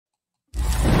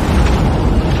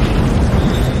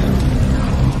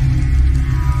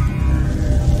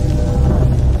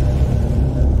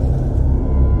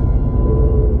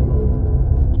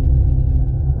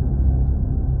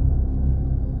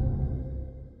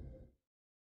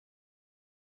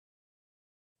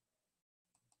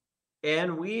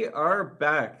And we are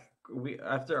back. We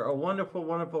after a wonderful,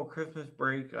 wonderful Christmas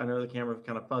break. I know the camera's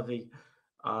kind of fuzzy.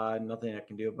 Nothing I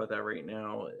can do about that right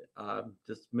now.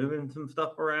 Just moving some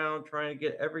stuff around, trying to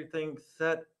get everything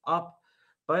set up.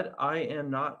 But I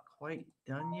am not quite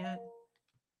done yet.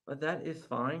 But that is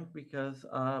fine because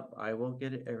I will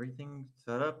get everything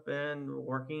set up and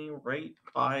working right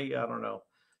by I don't know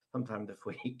sometime this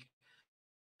week.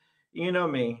 You know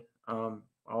me,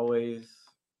 always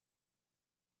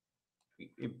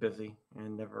busy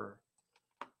and never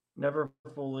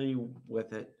fully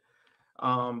with it.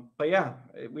 But yeah,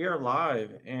 we are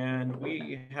live and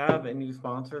we have a new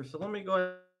sponsor. So let me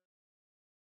go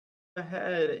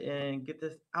ahead and get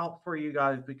this out for you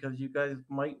guys because you guys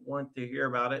might want to hear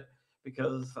about it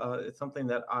because it's something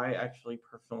that I actually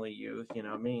personally use. You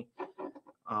know me.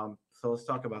 So let's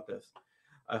talk about this.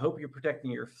 I hope you're protecting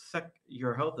your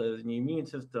health as and your immune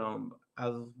system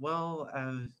as well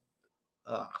as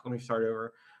let me start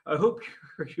over. I hope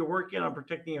you're working on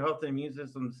protecting your health and immune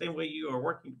system the same way you are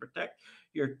working to protect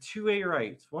your 2A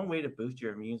rights. One way to boost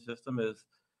your immune system is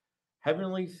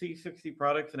Heavenly C60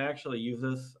 products, and I actually use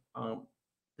this.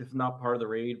 It's not part of the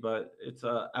raid, but it's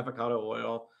avocado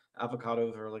oil.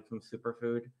 Avocados are like some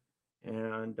superfood,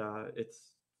 and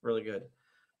it's really good.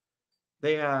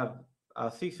 They have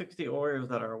C60 oils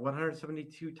that are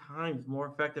 172 times more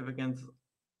effective against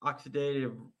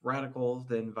oxidative radicals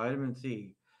than vitamin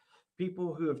C.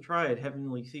 People who have tried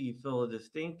Heavenly Sea feel a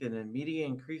distinct and immediate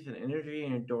increase in energy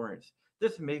and endurance.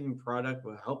 This amazing product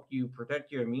will help you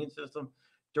protect your immune system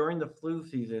during the flu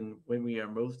season when we are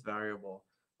most valuable.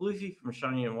 Lucy from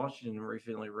Shiny in Washington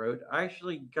recently wrote, I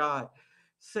actually got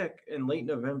sick in late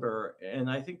November, and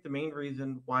I think the main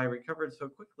reason why I recovered so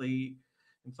quickly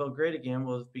and felt great again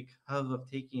was because of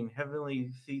taking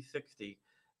Heavenly C60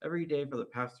 every day for the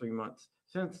past 3 months.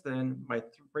 Since then, my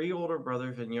three older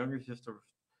brothers and younger sister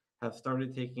have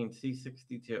started taking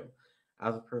C62.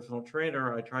 As a personal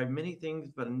trainer, I tried many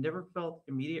things, but I never felt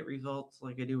immediate results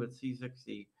like I do with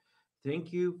C60.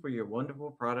 Thank you for your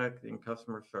wonderful product and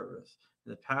customer service.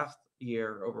 In the past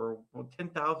year, over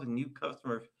 10,000 new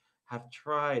customers have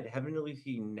tried Heavenly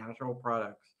Sea natural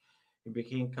products and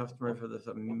became customers for this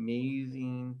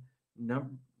amazing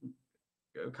number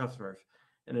of customers.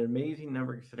 An amazing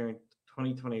number considering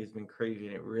 2020 has been crazy,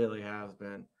 and it really has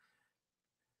been.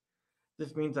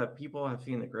 This means that people have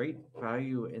seen the great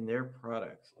value in their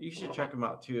products. You should check them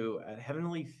out too at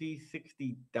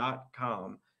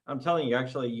heavenlyc60.com. I'm telling you,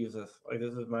 actually use this. Like,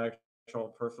 this is my actual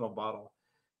personal bottle.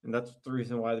 And that's the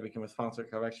reason why they became a sponsor,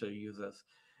 because I've actually used this.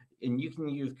 And you can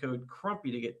use code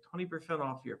CRUMPY to get 20%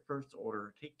 off your first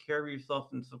order. Take care of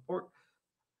yourself and support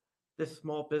this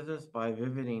small business by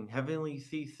visiting Heavenly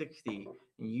C60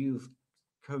 and use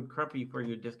code CRUMPY for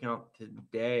your discount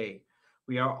today.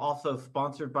 We are also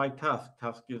sponsored by Tusk.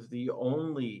 Tusk is the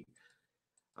only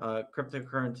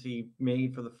cryptocurrency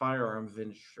made for the firearms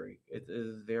industry. It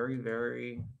is very,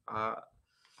 very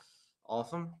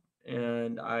awesome,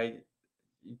 and I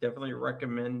definitely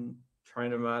recommend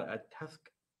trying them out at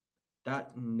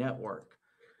Tusk.network.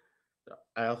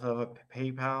 I also have a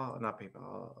PayPal, not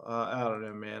PayPal. I don't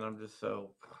know, man. I'm just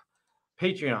so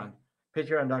Patreon,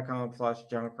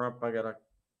 patreon.com/John Crump. I got a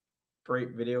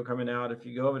great video coming out. If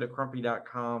you go over to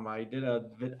crumpy.com, I did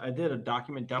a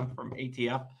document dump from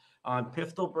ATF on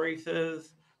pistol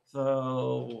braces.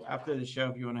 So after the show,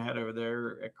 if you want to head over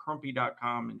there at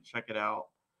crumpy.com and check it out,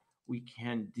 we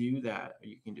can do that.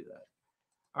 You can do that.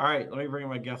 All right, let me bring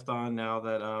my guest on now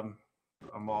that I'm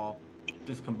all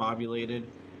discombobulated.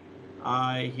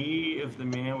 He is the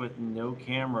man with no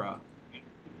camera.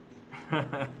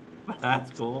 But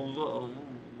that's cool.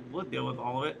 We'll deal with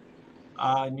all of it.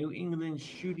 New England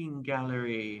Shooting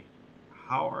Gallery.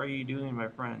 How are you doing, my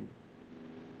friend?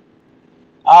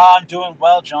 I'm doing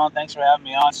well, John. Thanks for having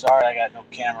me on. Sorry, I got no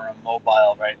camera and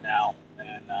mobile right now,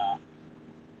 and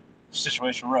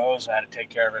situation arose. I had to take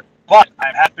care of it. But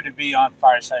I'm happy to be on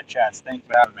Fireside Chats. Thank you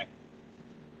for having me.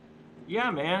 Yeah,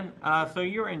 man. So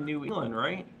you're in New England,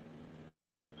 right?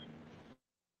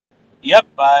 Yep,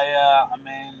 I'm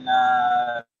in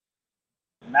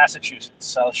Massachusetts,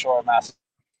 South Shore of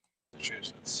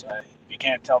Massachusetts. If you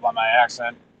can't tell by my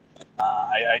accent,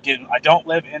 I don't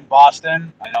live in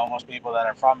Boston. I know most people that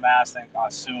are from Mass think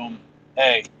assume,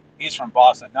 hey, he's from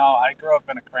Boston. No, I grew up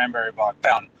in a cranberry bog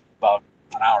town about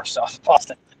an hour south of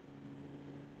Boston.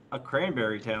 A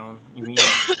cranberry town. You mean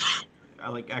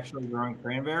like actually growing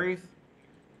cranberries?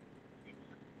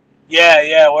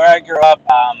 Yeah. Where I grew up,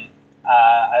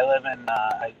 I live in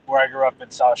where I grew up in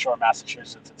South Shore,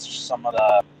 Massachusetts. It's some of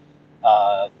the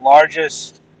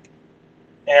largest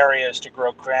areas to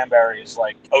grow cranberries,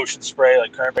 like Ocean Spray,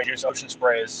 like cranberry juice. Ocean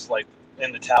Spray is like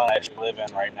in the town I actually live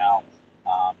in right now.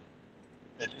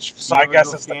 So You I ever guess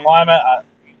go it's the stand? climate.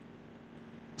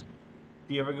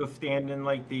 Do you ever go stand in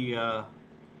like the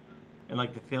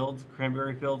fields,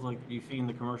 cranberry fields, like you see in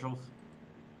the commercials?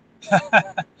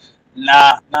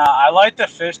 Nah. I like to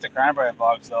fish the cranberry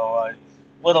bogs though.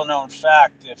 Little known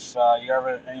fact: if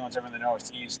anyone's ever in the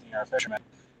Northeast and you're a fisherman,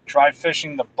 try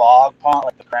fishing the bog pond,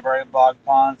 like the cranberry bog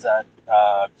ponds that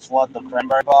flood the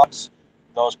cranberry bogs.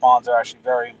 Those ponds are actually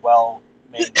very well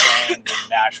maintained and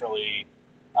naturally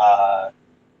uh,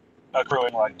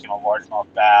 accruing largemouth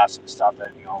bass and stuff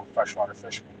that freshwater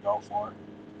fishermen go for.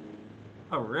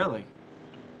 Oh, really?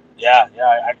 Yeah.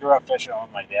 I grew up fishing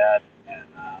with my dad, and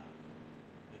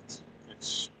it's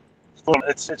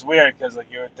it's it's weird because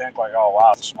like you would think like, oh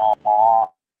wow, it's a small pond,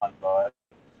 but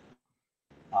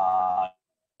uh,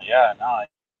 yeah, no,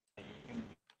 you can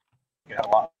get a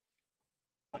lot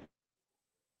of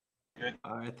good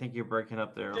I think you're breaking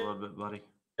up there a little bit, buddy.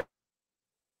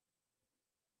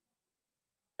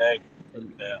 egg Are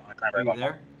on a cranberry you bog.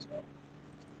 there? So,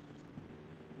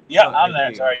 yeah, Oh, I'm there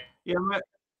there. you go. Sorry.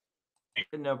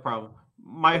 Yeah, no problem.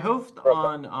 My host Broke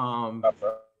on up for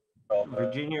a little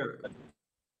Virginia, bit.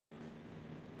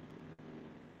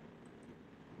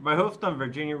 my host on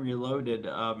Virginia Reloaded,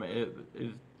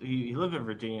 he lives in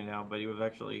Virginia now, but he was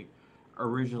actually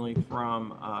originally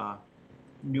from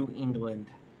New England,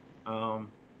 um,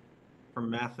 from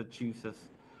Massachusetts.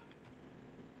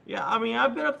 Yeah, I mean,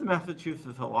 I've been up to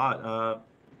Massachusetts a lot.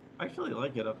 I actually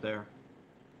like it up there.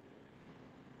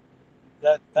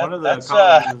 One of the That's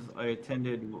colleges I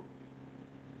attended.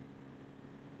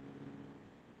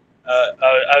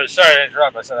 I was sorry to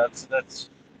interrupt. I said that's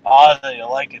odd that you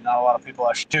like it. Not a lot of people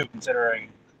actually do, considering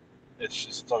it's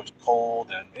just so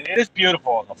cold and it is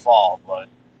beautiful in the fall. But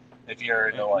if you're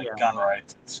into like Yeah, gun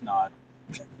rights, it's not.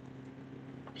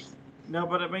 no,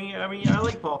 but I mean, I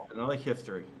like Boston. I like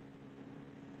history,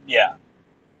 Yeah,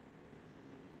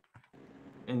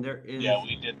 and there is yeah.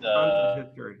 We did tons of the.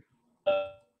 history. I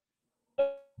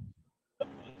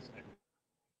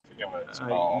forget what it's You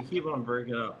called. keep on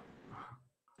breaking up,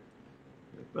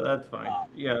 but that's fine. Um,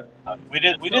 Yeah. we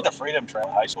did the So, Freedom Trail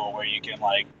in high school where you can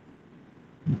like.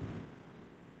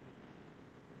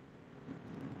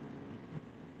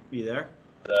 be there.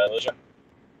 Did I lose you?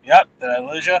 Yep. Did I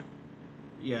lose you?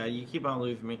 Yeah, you keep on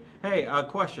losing me. Hey,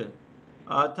 question.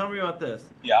 Tell me about this.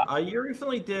 Yeah. You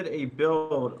recently did a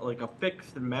build, like a fixed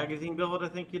magazine build, I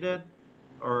think you did,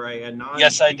 or a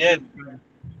Yes, I did. non-featured.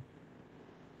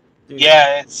 Dude,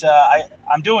 Yeah,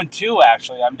 I'm doing two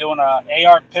actually. I'm doing a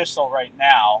AR pistol right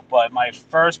now, but my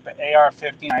first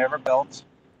AR-15 I ever built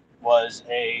was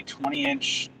a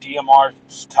 20-inch DMR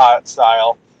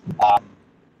style, um,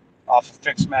 off of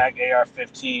Fixed Mag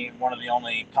AR-15. One of the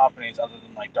only companies other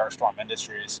than like Darkstorm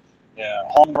Industries, yeah,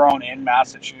 homegrown in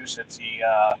Massachusetts. He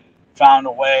found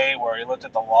a way where he looked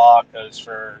at the law because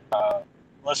for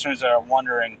listeners that are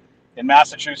wondering, in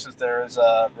Massachusetts there is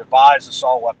a revised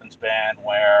assault weapons ban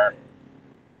where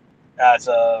as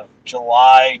of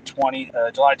July 20th,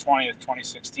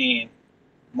 2016,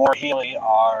 Maura Healey,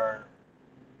 our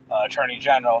Attorney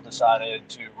General, decided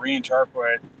to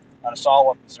reinterpret an assault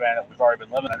weapons ban that we've already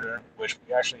been living under, which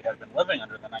we actually have been living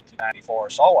under the 1994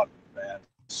 assault weapons ban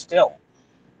still.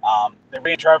 They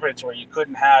reinterpreted it to where you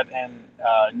couldn't have an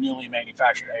newly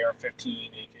manufactured AR-15,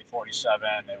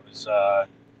 AK-47. It was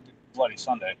Bloody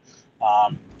Sunday.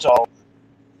 So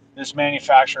this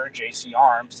manufacturer, JC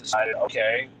Arms, decided,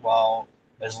 okay, well,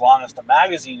 as long as the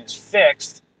magazine is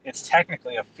fixed, it's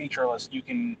technically a featureless. You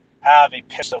can have a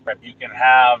pistol grip. You can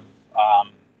have,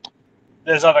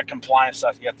 there's other compliance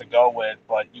stuff you have to go with,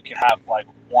 but you can have like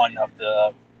one of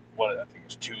the, what I think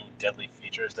it's two deadly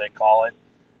features they call it.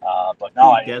 But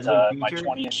no, deadly my features.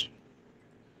 20-inch.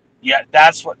 Yeah,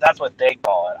 that's what they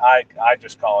call it. I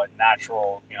just call it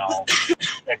natural,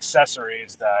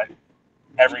 accessories that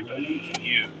everybody can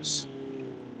use.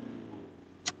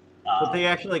 But they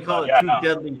actually call But it yeah, two no,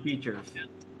 deadly features.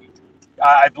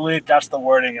 I believe that's the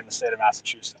wording in the state of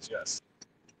Massachusetts. Yes,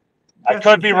 I That's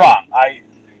could be insane. wrong.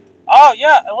 Oh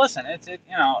yeah, listen,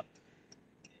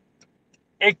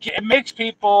 it makes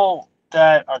people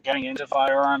that are getting into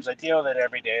firearms. I deal with it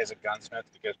every day as a gunsmith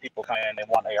because people come in, they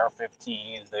want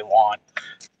AR-15s, they want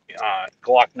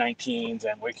Glock 19s,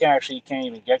 and we can't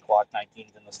even get Glock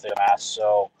 19s in the state of Mass.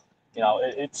 So,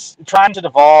 it's trying to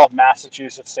devolve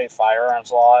Massachusetts state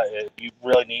firearms law. You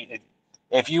really need it.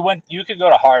 If you could go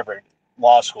to Harvard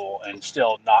Law School and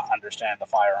still not understand the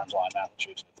firearms law in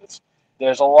Massachusetts.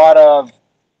 There's a lot of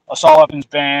assault weapons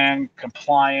ban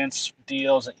compliance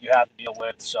deals that you have to deal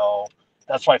with. So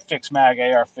that's why fixed mag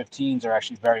AR-15s are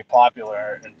actually very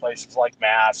popular in places like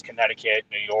Mass, Connecticut,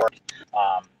 New York,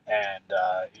 I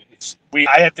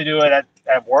have to do it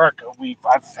at work.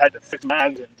 I've had to fix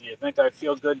mags, and do you think I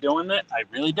feel good doing it? I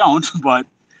really don't, but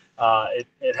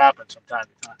it happens from time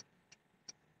to time.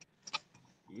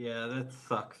 Yeah, that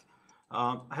sucks.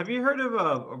 Have you heard of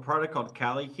a product called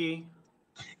Cali Key?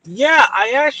 Yeah,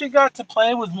 I actually got to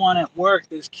play with one at work.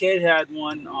 This kid had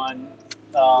one on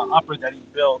upper that he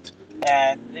built,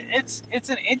 and it's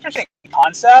an interesting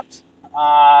concept,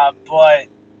 but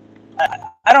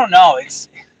I don't know. It's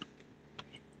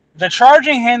the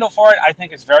charging handle for it. I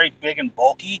think is very big and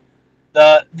bulky.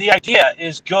 The idea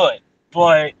is good,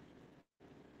 but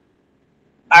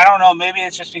I don't know. Maybe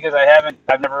it's just because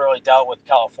I've never really dealt with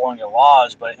California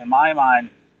laws, but in my mind,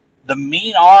 the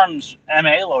Mean Arms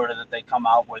MA loader that they come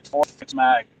out with for fixed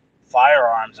mag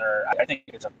firearms I think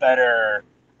it's a better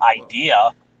Well,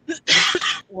 idea.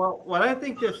 well, what I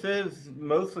think this is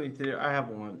mostly to I have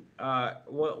one.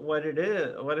 What it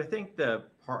is, what I think the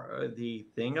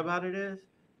thing about it is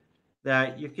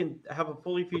that you can have a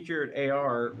fully featured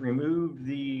AR, remove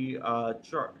the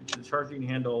charging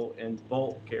handle and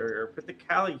bolt carrier, put the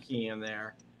Cali key in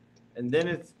there, and then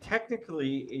it's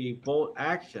technically a bolt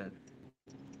action.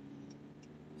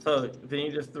 So then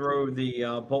you just throw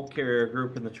the bolt carrier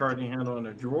group and the charging handle in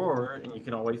a drawer, and you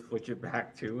can always switch it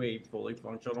back to a fully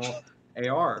functional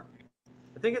AR.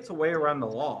 I think it's a way around the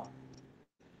law.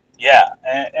 Yeah,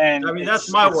 I and mean, that's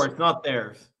my words, not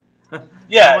theirs. I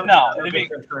yeah, want to no, make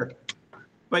sure.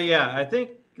 But yeah, I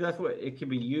think that's what it can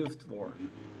be used for.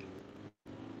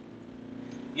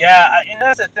 yeah, and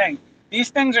that's the thing. These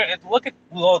things are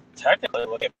technically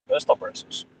look at pistol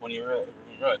braces. When you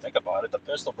really think about it, the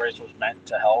pistol brace was meant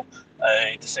to help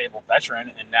a disabled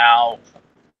veteran, and now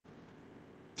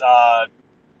uh,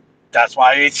 that's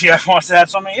why ATF wants to have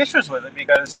so many issues with it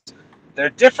because there are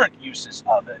different uses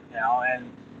of it, and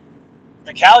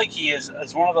the Cali Key is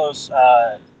one of those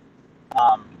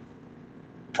um,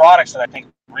 products that I think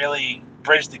really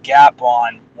bridge the gap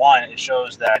on one. It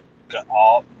shows that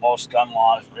most gun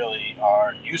laws really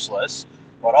are useless,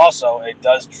 but also it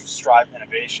does strive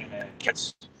innovation and it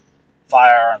gets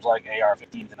firearms like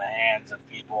AR-15s in the hands of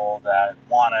people that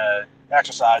want to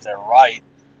exercise their right,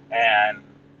 and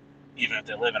even if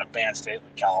they live in a banned state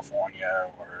like California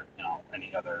or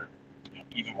any other,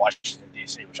 even Washington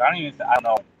D.C., which I don't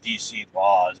know D.C.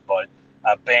 laws, but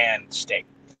a banned state.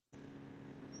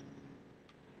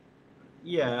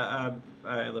 Yeah,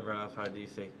 I live right outside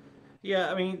DC.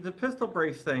 Yeah, I mean, the pistol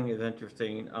brace thing is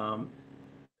interesting.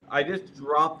 I just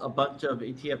dropped a bunch of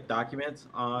ETF documents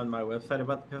on my website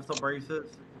about the pistol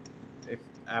braces. If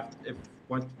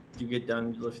once you get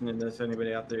done listening to this,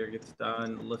 anybody out there gets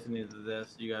done listening to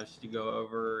this, you guys should go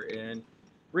over and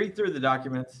read through the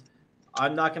documents.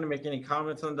 I'm not going to make any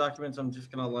comments on the documents. I'm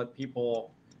just going to let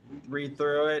people read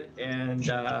through it and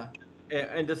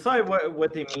decide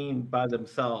what they mean by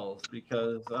themselves.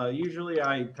 Because usually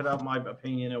I put out my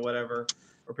opinion or whatever,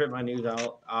 or put my news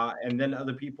out, and then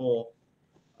other people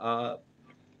uh,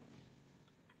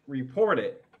 report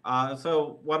it.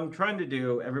 So what I'm trying to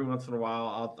do every once in a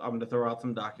while, I'm going to throw out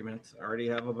some documents. I already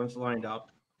have a bunch lined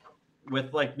up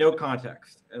with like no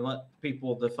context and let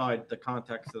people decide the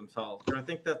context themselves. And I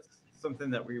think that's something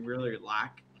that we really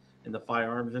lack in the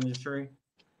firearms industry.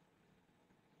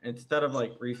 Instead of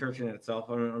like researching it itself,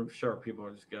 I'm sure people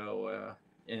will just go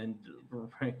and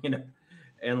you know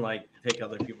and like take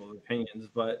other people's opinions.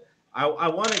 But I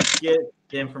want to get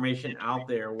the information out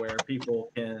there where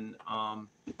people can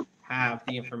have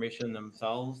the information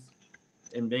themselves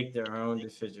and make their own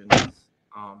decisions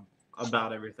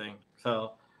about everything.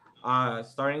 So,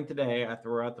 starting today, I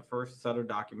threw out the first set of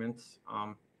documents,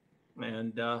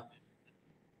 and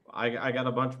I got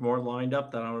a bunch more lined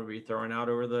up that I'm going to be throwing out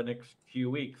over the next few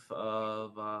weeks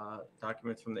of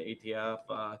documents from the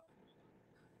ATF,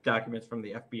 documents from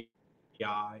the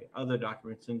FBI, other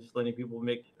documents, and just letting people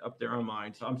make up their own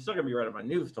minds. So I'm still going to be writing my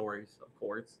news stories, of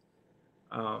course.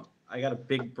 I got a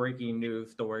big breaking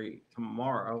news story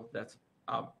tomorrow that's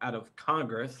out of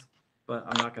Congress, but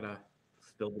I'm not gonna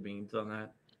spill the beans on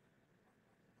that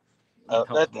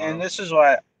until That and tomorrow.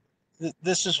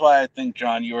 this is why I think,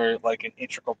 John, you're like an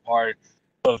integral part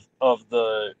of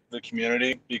the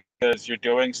community because you're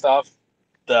doing stuff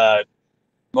that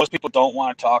most people don't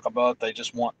want to talk about. They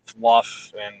just want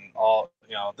fluff and all.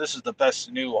 This is the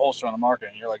best new holster on the market,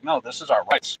 and you're like, no, this is our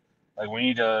rights. Like we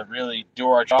need to really do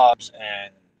our jobs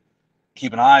and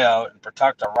keep an eye out and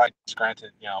protect our rights.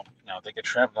 Granted, they get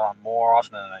trampled on more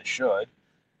often than they should,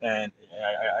 and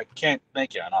I can't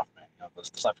thank you enough, man. The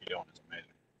stuff you're doing is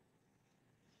amazing.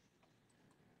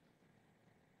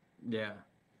 Yeah,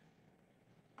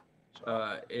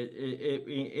 So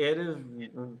it is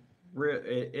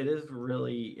it is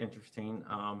really interesting.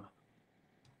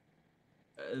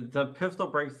 The pistol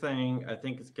brace thing, I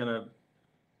think, is gonna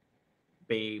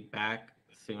be back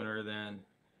sooner than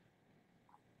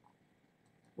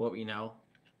what we know,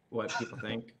 what people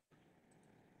think.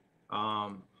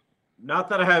 Um, Not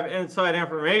that I have inside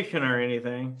information or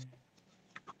anything.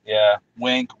 Yeah,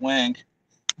 wink, wink,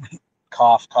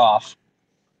 cough, cough.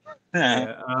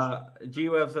 Yeah, Yeah.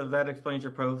 GWeb says that explains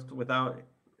your post without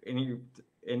any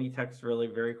any text. Really,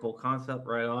 very cool concept.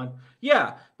 Right on.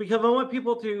 Yeah, because I want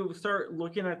people to start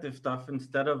looking at this stuff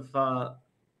instead of I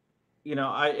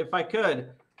if I could,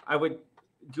 I would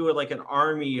do it like an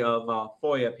army of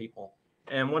FOIA people.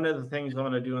 And one of the things I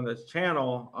want to do on this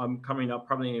channel, coming up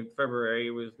probably in February,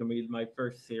 was going to be my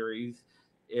first series,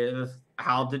 is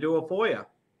how to do a FOIA.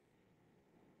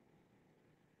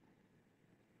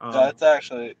 Um, that's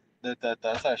actually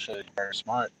that's actually very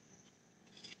smart.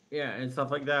 yeah, and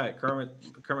stuff like that.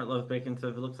 Kermit loves bacon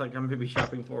says it looks like I'm going to be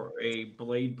shopping for a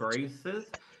blade braces.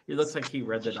 It looks like he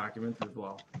read the documents as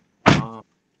well. Um,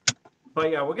 but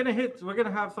yeah, we're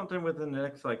gonna have something within the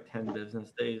next like 10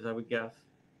 business days, I would guess.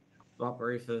 About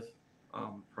braces.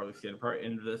 Probably see it part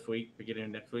end of this week, beginning of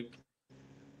next week.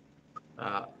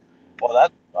 Uh, Well,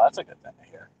 that's a good thing to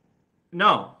hear.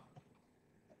 no,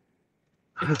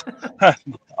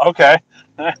 Okay.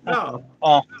 no,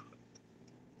 Oh,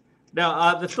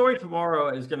 no. The story tomorrow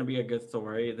is going to be a good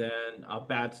story, then a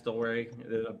bad story,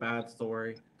 then a bad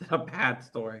story, then a bad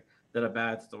story, then a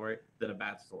bad story, then a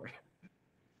bad story.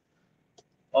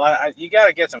 well, you got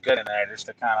to get some good in there just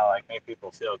to kind of like make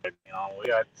people feel good. You know, we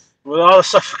got with all the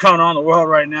stuff going on in the world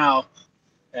right now.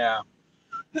 Yeah,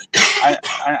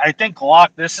 I think Glock.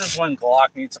 This is when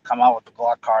Glock needs to come out with the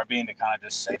Glock carbine to kind of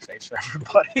just save face for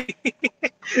everybody.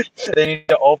 They need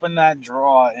to open that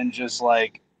drawer and just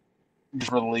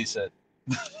release it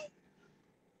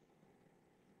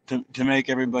to make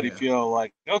everybody Yeah, feel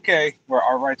like okay,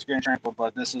 our rights are getting trampled,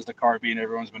 but this is the carbine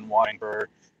everyone's been wanting for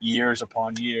years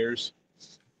upon years.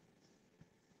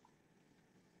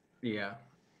 yeah.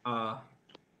 Uh,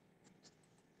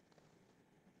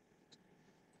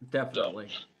 So, Definitely.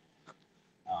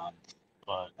 um,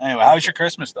 but anyway, how was your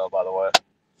Christmas though? By the way.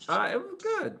 It was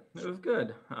good. It was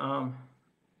good. I'm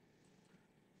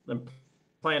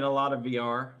playing a lot of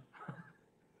VR.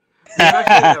 There's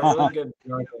actually a really good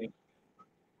VR thing.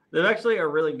 There's actually a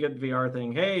really good VR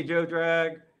thing. Hey, Joe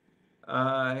Drag.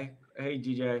 Hey,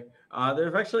 GJ.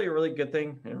 There's actually a really good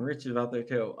thing, and Rich is out there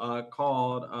too,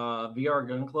 called VR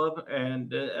Gun Club,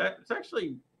 and it's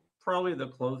actually probably the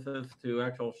closest to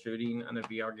actual shooting in a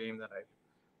VR game that I've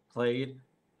played.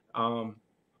 Um,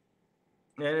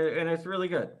 and it's really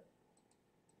good,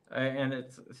 and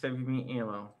it's saving me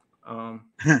ammo. Um,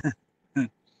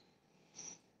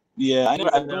 Yeah, even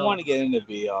I've been though, wanting to get into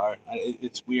VR.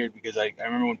 It's weird because I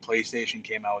remember when PlayStation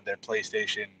came out with their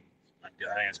PlayStation, I think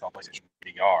it's called PlayStation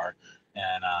VR,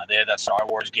 and they had that Star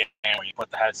Wars game where you put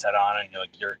the headset on and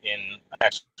you're in an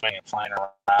X-wing and flying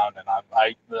around. And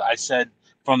I said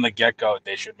from the get-go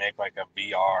they should make like a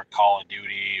VR Call of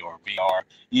Duty or VR,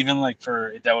 even like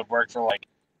for that would work for like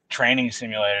training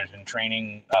simulators and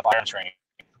training firearms training.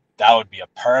 That would be a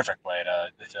perfect way to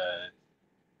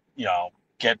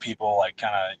get people like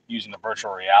kind of using the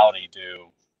virtual reality to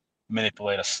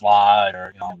manipulate a slide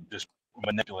or just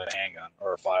manipulate a handgun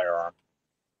or a firearm.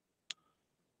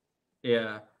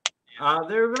 yeah.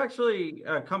 There was actually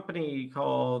a company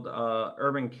called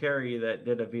Urban Carry that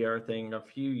did a VR thing a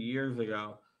few years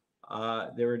ago.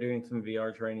 They were doing some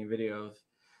VR training videos.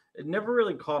 It never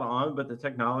really caught on, but the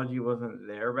technology wasn't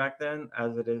there back then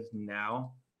as it is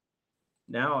now.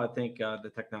 Now I think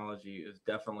the technology is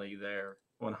definitely there,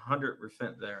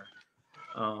 100% there.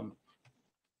 Um,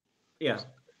 yeah.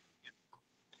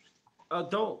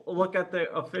 Don't look at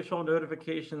the official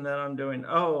notification that I'm doing.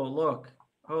 Oh, look.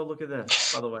 Oh, look at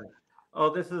this, by the way. Oh,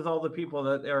 this is all the people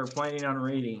that are planning on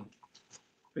reading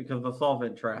because of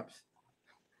solvent traps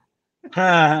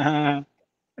Yeah,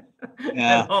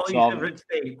 and all these solve it. different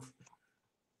states.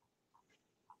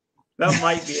 That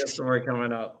might be a story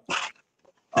coming up.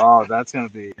 Oh, that's gonna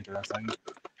be interesting.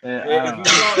 Yeah, I If don't you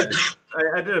saw know. it,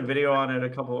 I did a video on it a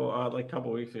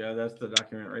couple weeks ago. That's the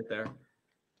document right there.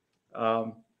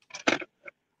 Um,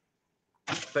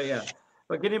 but yeah,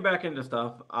 but getting back into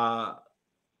stuff,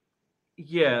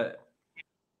 yeah,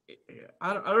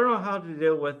 I don't know how to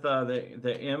deal with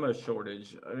the ammo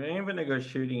shortage. I mean, I'm gonna go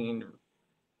shooting.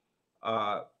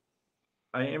 Uh,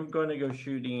 I am going to go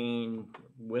shooting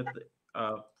with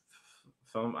uh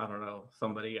some I don't know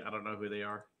somebody I don't know who they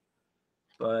are,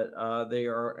 but they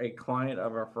are a client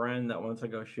of a friend that wants to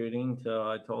go shooting. So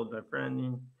I told my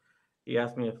friend. He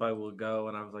asked me if I will go,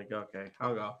 and I was like, okay,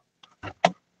 I'll go.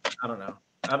 I don't know.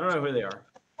 I don't know who they are,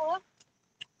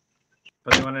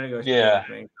 but they wanted to go shooting Yeah. with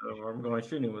me, so I'm going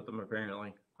shooting with them.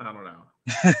 Apparently, I don't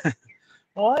know.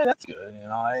 Well, hey, that's good. You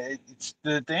know, it's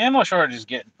the ammo shortage is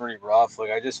getting pretty rough.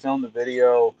 Like I just filmed a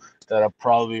video that I'll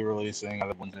probably be releasing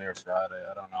either Wednesday or Friday.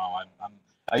 I don't know.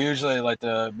 I usually like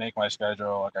to make my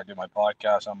schedule like I do my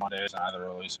podcast on Mondays and either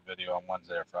release a video on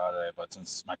Wednesday or Friday. But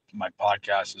since my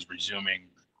podcast is resuming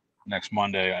next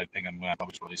Monday, I think I'm going to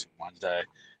probably release it Wednesday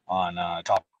on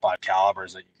top 5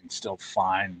 calibers that you can still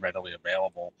find readily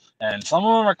available. And some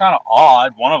of them are kind of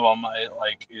odd. One of them,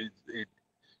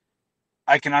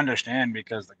 I can understand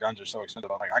because the guns are so expensive.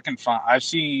 Like I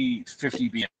see 50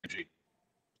 BMG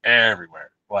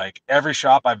everywhere. Like every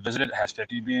shop I've visited has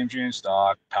 50 BMG in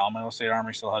stock. Palmetto State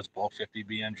Armory still has bulk 50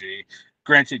 BMG.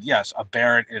 Granted, yes, a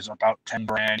Barrett is about 10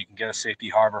 grand. You can get a Safety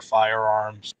Harbor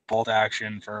firearms bolt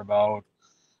action for about,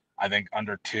 I think,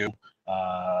 under two.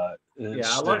 Yeah,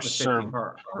 I love There's the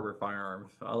Harbor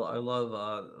firearms. I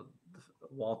love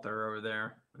Walter over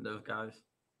there and those guys.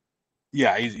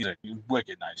 yeah, he's a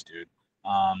wicked nice dude.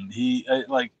 He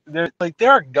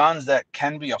there are guns that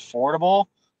can be affordable,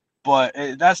 but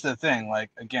that's the thing. Like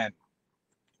again,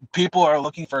 people are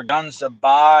looking for guns to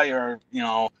buy or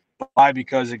buy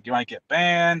because it might get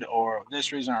banned or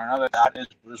this reason or another. That is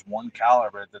just one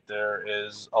caliber that there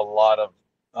is a lot of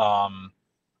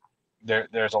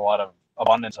there's a lot of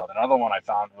abundance of. Another one I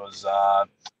found was uh,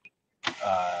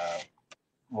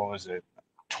 what was it?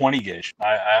 20 gauge.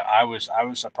 I was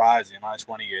surprised the amount of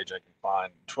 20 gauge I can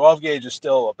find. 12 gauge is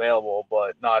still available,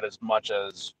 but not as much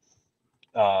as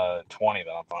 20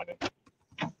 that I'm finding.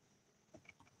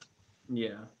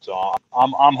 Yeah. So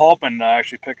I'm hoping to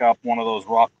actually pick up one of those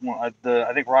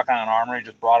I think Rock Island Armory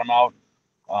just brought them out.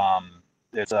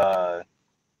 It's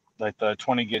like the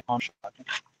 20 gauge pump shot,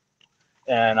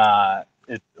 and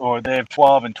or they have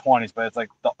 12 and 20s, but it's like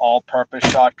the all-purpose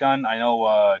shotgun. I know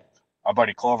our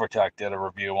buddy Clovertech did a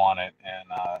review on it,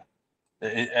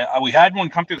 and we had one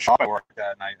come through the shop I worked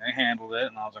at, and I handled it,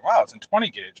 and I was like, wow, it's in 20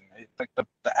 gauge, and like the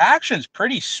action's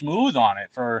pretty smooth on it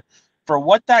for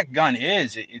what that gun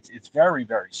is. It's very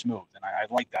very smooth, and I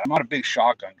like that. I'm not a big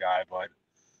shotgun guy, but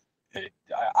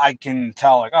I can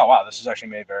tell like, oh wow, this is actually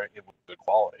made very good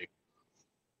quality.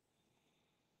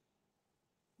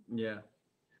 Yeah.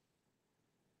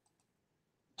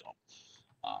 So,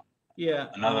 um, Yeah.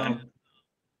 another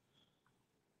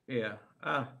Yeah.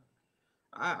 I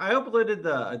uploaded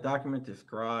a document to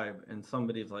Scribe, and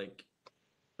somebody's like,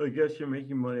 "I guess you're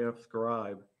making money off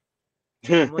Scribe."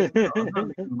 I'm like, "No, I'm not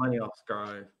making money off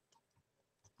Scribe."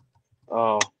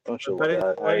 oh, don't you love But it's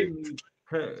that? letting me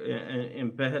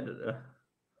embed.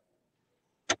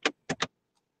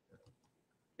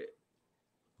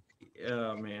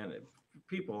 Oh man,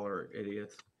 people are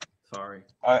idiots. Sorry.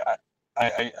 I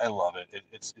love it.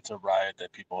 It's a riot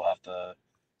that people have to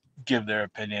give their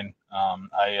opinion.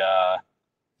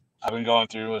 I've been going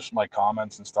through with my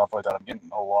comments and stuff like that. I'm getting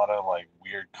a lot of like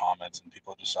weird comments, and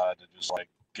people decide to just like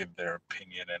give their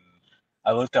opinion. And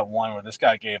I looked at one where this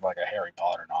guy gave like a Harry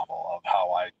Potter novel of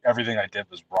how everything I did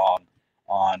was wrong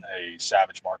on a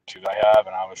Savage Mark II I have,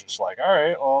 and I was just like, all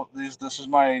right, well these are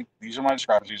my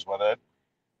discrepancies with it,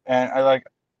 and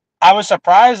I was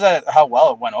surprised at how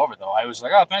well it went over though. I was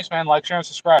like, oh thanks man, like, share, and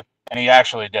subscribe, and he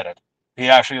actually did it. He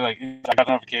actually I got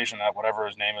a notification that whatever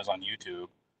his name is on YouTube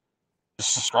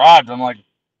subscribed. I'm like,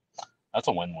 that's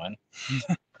a win-win.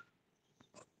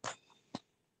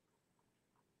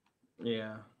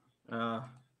 Yeah. Uh,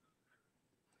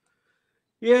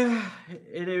 yeah. I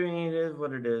mean, it is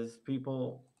what it is.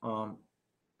 People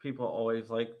always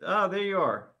like, oh, there you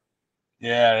are.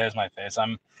 Yeah, there's my face.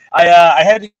 I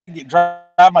had to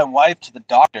drive my wife to the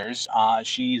doctor's.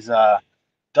 She's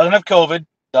doesn't have COVID.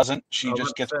 Doesn't she? I was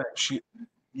Just about to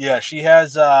gets say. she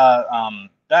has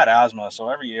bad asthma. So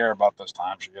every year about this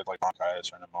time she gets like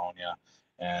bronchitis or pneumonia.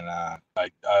 And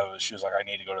she was like, I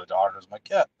need to go to the doctor's. I'm like,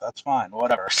 yeah, that's fine,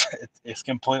 whatever. It's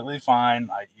completely fine.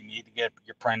 You need to get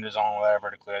your prednisone,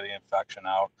 whatever, to clear the infection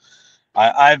out.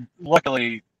 I've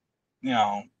luckily, you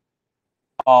know,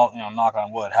 knock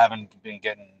on wood, haven't been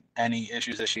getting any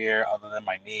issues this year other than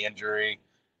my knee injury.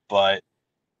 But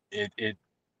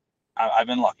I've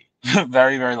been lucky,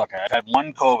 very very lucky. I've had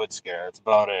one COVID scare. That's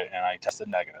about it, and I tested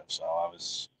negative. So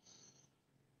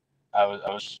I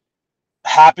was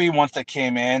happy once they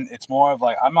came in. It's more of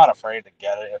like I'm not afraid to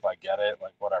get it if I get it.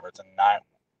 Like whatever. It's a not.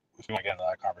 If you want to get into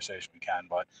that conversation, we can.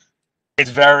 But it's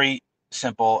very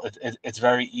simple. It's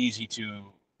very easy to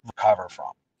recover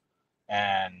from,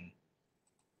 and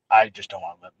I just don't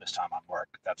want to miss time on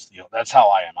work. That's how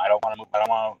I am. I don't want to. I don't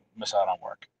want to miss out on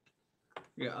work.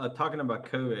 Yeah. Talking about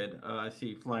COVID, I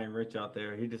see Flying Rich out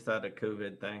there. He just had a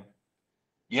COVID thing.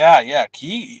 Yeah.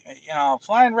 Key,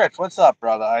 Flying Rich, what's up,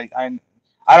 brother?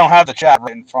 I don't have the chat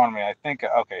right in front of me. I think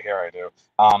okay, here I do.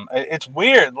 It's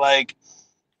weird. Like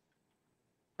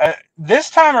this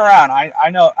time around, I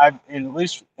know at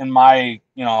least in my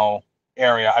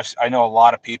area, I know a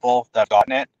lot of people that have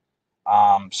gotten it.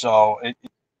 So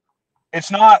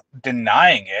it's not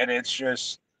denying it. It's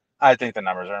just I think the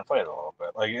numbers are inflated a little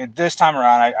bit. Like this time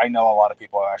around, I know a lot of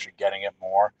people are actually getting it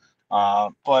more.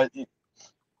 But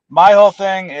my whole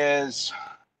thing is,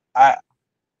 I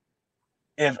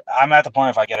if I'm at the point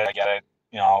if I get it, I get it.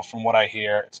 From what I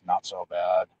hear, it's not so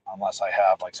bad unless I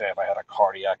have, like, say, if I had a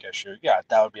cardiac issue, yeah,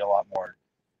 that would be a lot more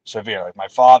severe. Like my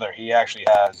father, he actually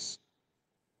has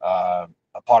a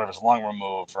part of his lung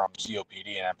removed from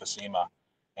COPD and emphysema,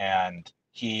 and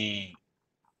he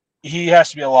has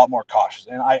to be a lot more cautious.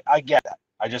 And I get that.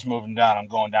 I just moved him down. I'm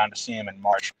going down to see him in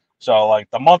March. So like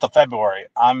the month of February,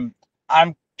 I'm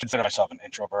consider myself an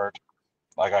introvert.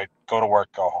 Like I go to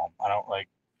work, go home. I don't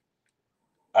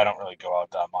really go out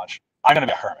that much. I'm gonna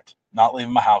be a hermit, not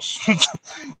leaving my house.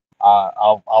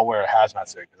 I'll wear a hazmat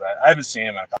suit because I haven't seen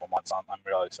him in a couple months. I'm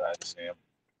really excited to see him.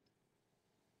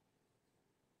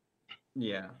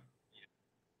 Yeah.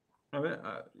 I mean,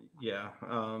 yeah.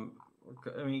 I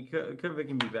mean, COVID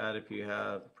can be bad if you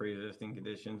have pre-existing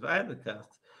conditions. I had the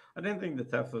test. I didn't think the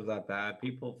test was that bad.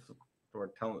 People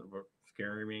were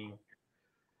scaring me.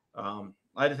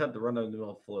 I just had to run of the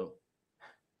mill flu.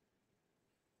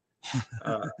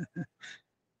 Uh,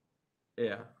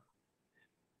 yeah,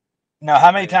 Now,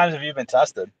 how many I times have you been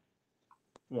tested?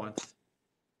 once.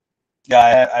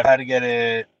 Yeah, I've had to get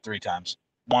it 3 times.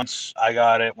 Once I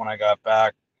got it when I got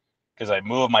back because I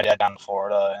moved my dad down to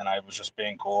Florida and I was just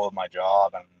being cool with my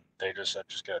job and they just said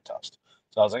just get a test.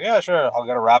 So I was like, yeah, sure, I'll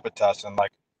get a rapid test. And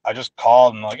like I just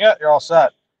called and like, yeah, you're all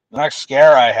set. The next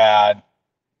scare I had,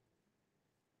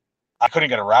 I couldn't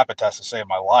get a rapid test to save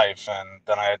my life, and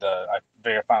then I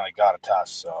finally got a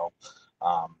test. So,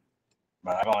 um,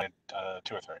 but I've only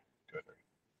 2 or 3, 2 or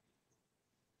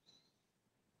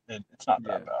 3. It's not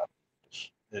Yeah, that bad.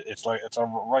 It's like it's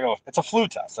a flu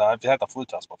test. I've had the flu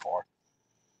test before.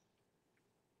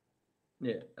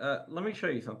 yeah. Let me show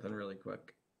you something really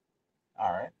quick.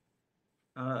 All right.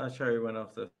 I'll show everyone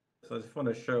else this. So I just want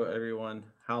to show everyone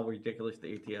how ridiculous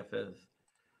the ATF is.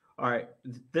 All right,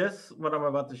 this what I'm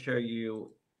about to show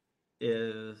you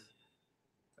is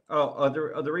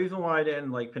the reason why I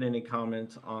didn't like put any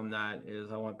comments on that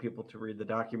is I want people to read the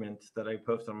documents that I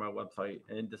post on my website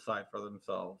and decide for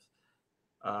themselves,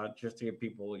 just to get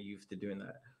people used to doing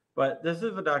that. But this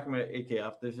is a document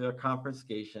ATF. These are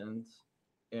confiscations,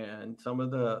 and some of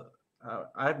the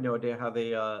I have no idea how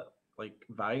they like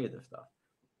value this stuff.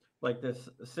 Like this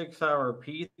 6 hour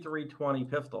P320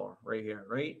 pistol right here,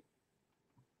 right?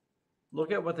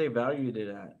 Look at what they valued it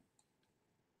at.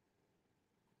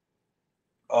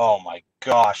 Oh my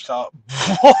gosh. What?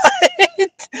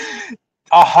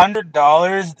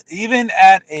 $100? Even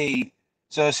at a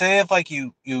so say if like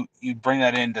you bring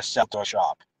that in to sell to a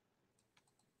shop.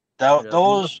 Yeah, these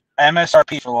Those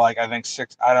MSRP for like I think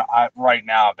six. Right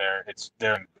now they're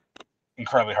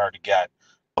incredibly hard to get,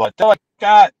 but they're like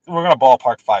God. We're gonna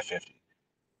ballpark 550.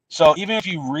 So even if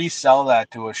you resell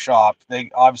that to a shop, they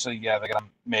obviously they're gonna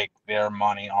make their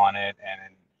money on it,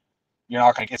 and you're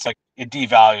not gonna. It's like it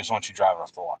devalues once you drive it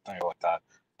off the lot, things like that.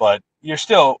 But you're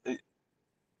still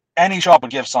any shop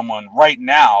would give someone right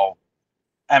now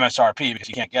MSRP because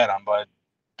you can't get them. But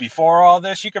before all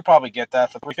this, you could probably get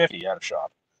that for 350 at a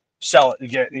shop. Sell it,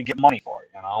 you get money for it.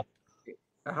 how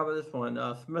about this one?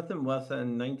 Smith and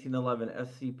Wesson 1911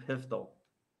 SC pistol,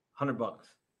 $100.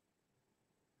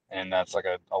 And that's like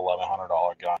a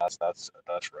 $1,100 gun.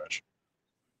 That's rich.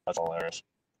 That's hilarious.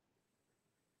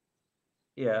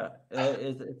 Yeah,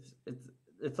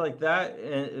 it's like that,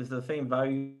 and is the same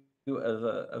value as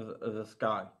a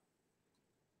Sky.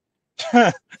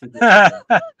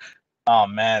 Oh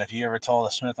man, if you ever told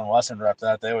a Smith and Wesson rep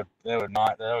that, they would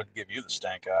give you the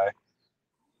stank eye.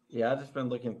 Yeah, I've just been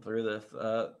looking through this,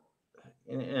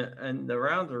 and the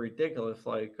rounds are ridiculous.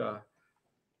 Like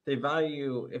they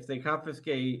value if the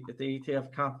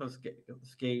ATF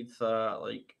confiscates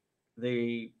like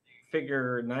they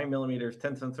figure 9 millimeters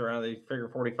 10 cents a round. They figure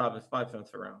 45 is 5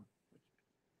 cents a round.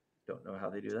 Don't know how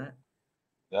they do that.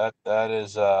 That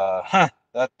is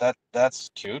that's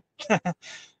cute.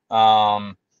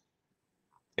 Um,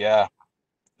 yeah.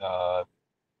 Uh,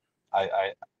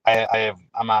 I I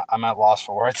I'm at loss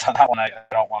for words on that one. I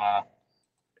don't want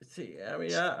See, I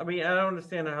don't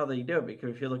understand how they do it because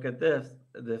if you look at this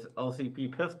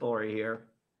LCP pistol right here,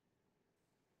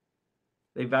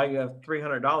 they value at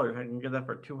 $300. I can get that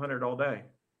for 200 all day.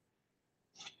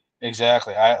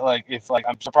 Exactly.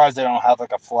 I'm surprised they don't have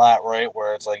like a flat rate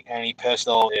where it's like any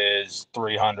pistol is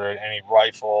 300, any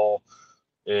rifle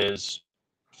is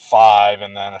 5,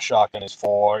 and then a shotgun is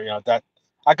 4. That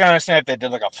I can understand if they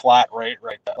did like a flat rate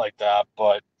like that,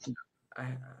 but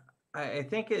I I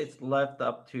think it's left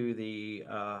up to the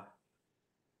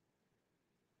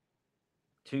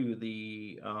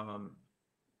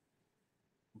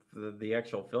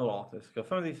actual field office, because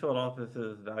some of these field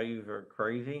offices values are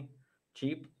crazy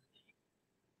cheap,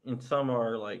 and some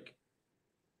are like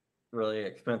really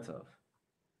expensive.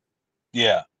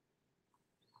 yeah,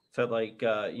 So like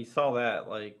you saw that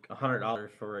like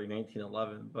 $100 for a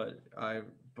 1911, but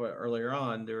earlier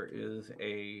on there is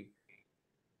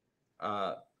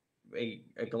uh a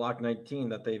Glock 19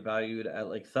 that they valued at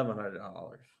like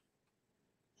 $700.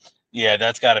 yeah,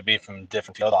 that's got to be from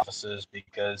different field offices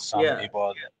because some Yeah,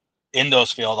 people in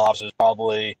those field offices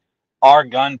probably are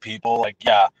gun people. Like,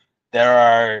 yeah, there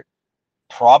are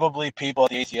probably people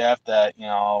at the ATF that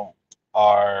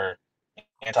are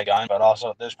anti-gun, but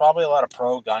also there's probably a lot of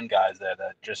pro-gun guys there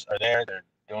that just are there. They're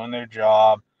doing their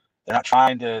job. They're not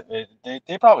trying to.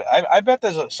 They probably. I bet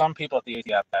there's some people at the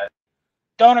ATF that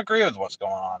don't agree with what's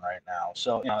going on right now.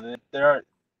 So there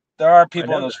are I people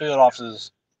know in those that. field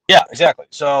offices. Yeah, exactly.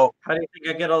 So How do you think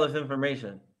I get all this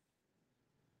information?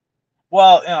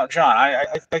 well, John, I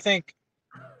think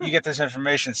you get this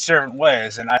information certain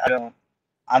ways, and I don't.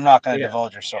 I'm not going to Yeah.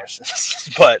 divulge your sources,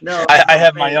 but No, I I'm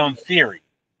have my saying own theory.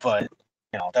 But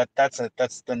that's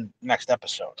the next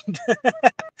episode.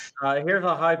 here's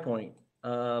a high point.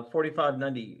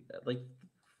 45.90, like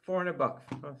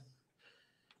 $400.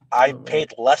 I Like,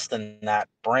 paid less than that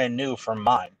brand new for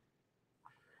mine.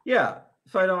 yeah,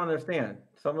 so I don't understand.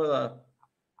 Some of the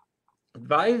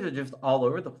values are just all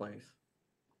over the place.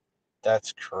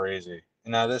 That's crazy.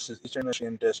 Now this is Eastern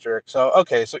Michigan District. So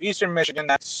okay, so Eastern Michigan.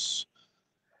 That's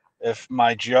if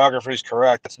my geography is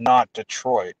correct. That's not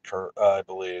Detroit, I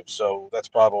believe. So that's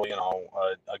probably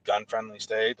a gun-friendly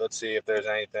state. Let's see if there's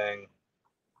anything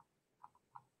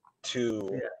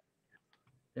to. Yeah,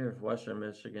 here's Western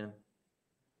Michigan.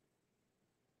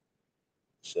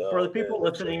 For So the okay, people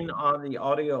let's see. listening on the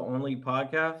audio only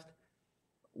podcast,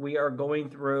 we are going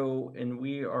through and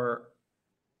we are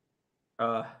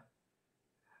uh,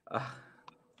 uh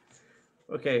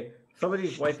okay,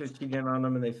 somebody's wife is cheating on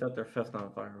them and they set their fist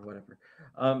on fire or whatever.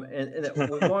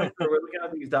 We're going through, we're looking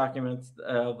at these documents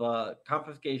of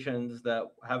confiscations that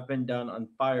have been done on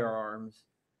firearms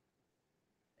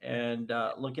and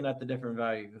looking at the different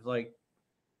values. Like,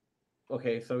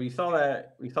 okay, so we saw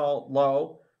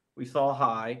low, we saw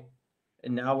high,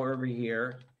 and now we're over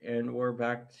here and we're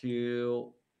back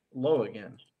to low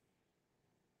again.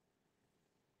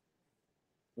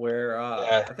 Where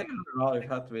Yeah, I think $100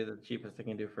 has to be the cheapest they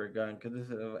can do for a gun because this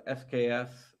is a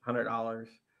SKS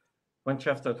 $100,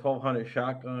 Winchester 1200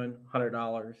 shotgun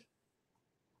 $100.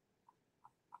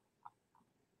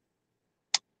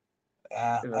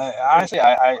 honestly,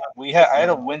 I had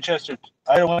a Winchester.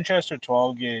 I had a Winchester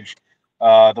 12 gauge.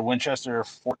 The Winchester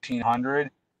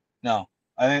 1400. No,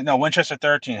 I think no Winchester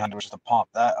 1300, which is the pump.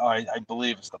 That I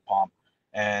believe is the pump,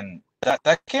 and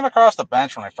that came across the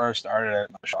bench when I first started at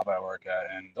the shop I work at,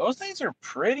 and those things are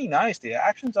pretty nice. The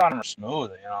actions on them are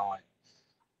smooth.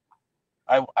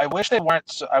 I wish they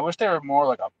weren't. I wish they were more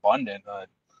like abundant.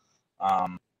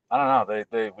 Um, I don't know.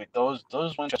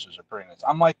 Those Winchesters are pretty nice.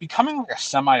 I'm like becoming like a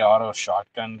semi-auto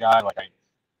shotgun guy. Like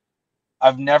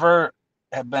I've never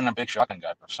have been a big shotgun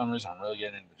guy, but for some reason I'm really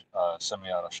getting into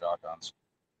semi-auto shotguns.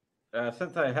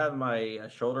 Since I had my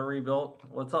shoulder rebuilt,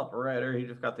 what's up, Ryder? He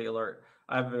just got the alert.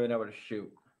 I haven't been able to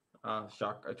shoot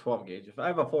shock 12 gauges. I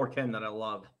have a 410 that I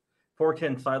love.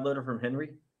 410 side loader from Henry.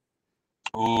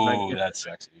 Ooh, Magnificent. that's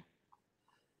sexy.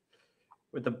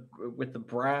 with the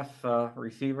brass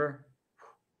receiver.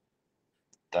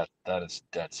 That is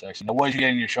dead sexy. Now, what did you get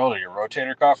in your shoulder? Your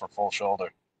rotator cuff or full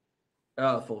shoulder?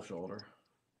 Full shoulder.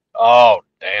 Oh,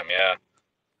 damn, yeah,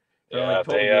 They're like yeah.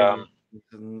 12 gauges.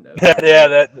 And, Yeah,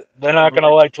 that they're not gonna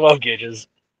like 12 gauges.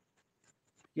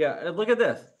 yeah, and look at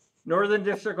this. Northern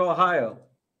District, Ohio.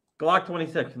 Glock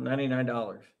 26,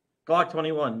 $99. Glock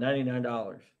 21,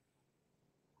 $99.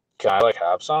 Can I like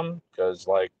have some? Because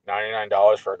like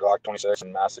 $99 for a Glock 26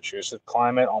 in Massachusetts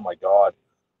climate. Oh my God,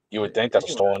 you would think that's a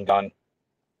Anyway, stolen gun.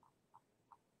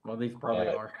 well, these probably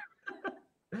Yeah, are.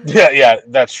 yeah.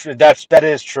 That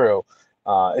is true.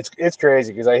 It's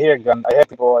crazy because I hear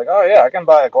people like, oh yeah, I can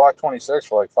buy a Glock 26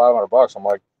 for like $500. I'm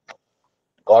like,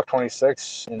 Glock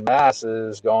 26 in Mass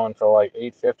is going for like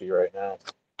 850 right now.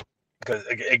 Because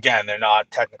again, they're not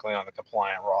technically on the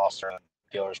compliant roster, and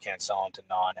dealers can't sell them to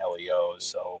non-LEOs.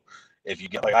 So if you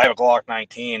get like I have a Glock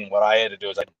 19, what I had to do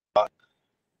is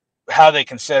how they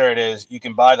consider it is you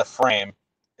can buy the frame.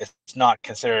 It's not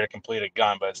considered a completed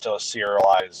gun, but it's still a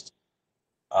serialized,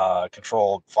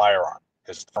 controlled firearm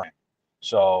because it's the frame.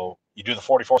 So you do the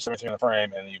 44-73 in the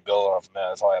frame, and you build it off from there.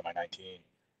 That's how I have my 19,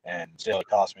 and still it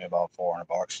cost me about $400,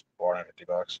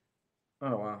 $450.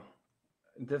 Oh wow,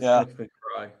 this Yeah. makes me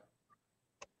cry.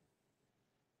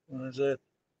 What is it?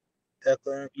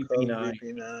 Heckler Koch EP9,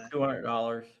 VP9.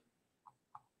 $200.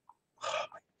 Oh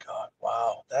my God!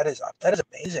 Wow, that is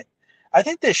amazing. I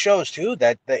think this shows too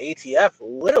that the ATF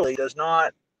literally does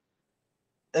not.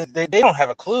 They don't have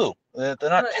a clue. They're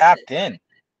not But tapped in.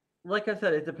 like I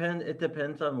said, it depends. It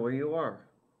depends on where you are.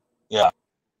 Yeah.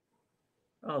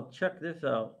 Oh, check this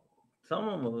out.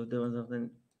 Someone was doing something.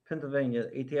 Pennsylvania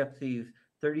ATF seized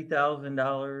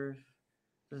 $30,000.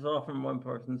 This is all from one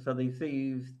person. So they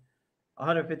seized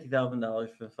 $150,000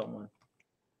 for someone.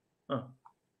 Huh.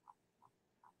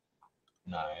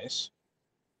 Nice.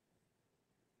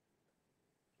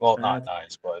 Well, not That's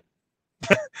nice, but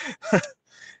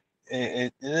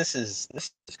this is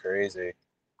crazy.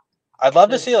 I'd love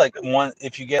to it's see like one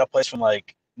if you get a place from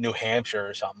like New Hampshire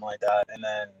or something like that, and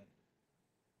then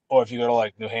or if you go to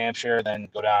like New Hampshire, then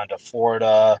go down to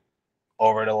Florida,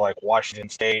 over to like Washington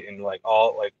State, and like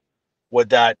all like would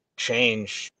that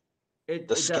change the it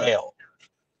does. scale?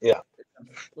 Yeah.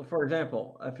 Well, for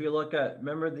example, if you look at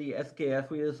remember the SKS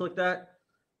we just looked at,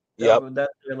 Yep.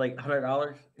 they're like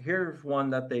 $100. Here's one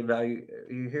that they value.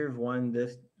 Here's one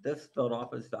this field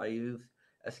office values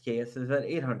SKS is at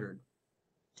 800.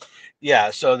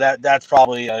 Yeah. So that's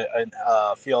probably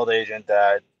a field agent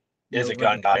that is a Knows what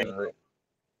gun they're guy talking and about.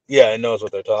 yeah, it knows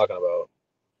what they're talking about.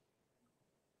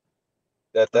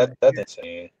 That's Here,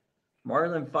 insane.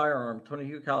 Marlin firearm,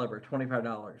 22 caliber,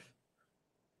 $25.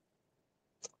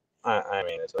 I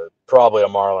mean, it's probably a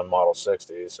Marlin Model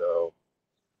 60, so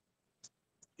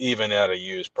even at a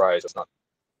used price, it's not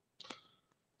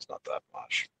that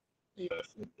much. Even if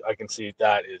I can see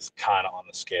that is kind of on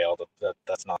the scale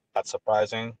that's not that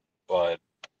surprising, but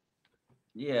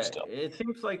Yeah, still. it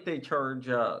seems like they charge.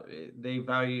 They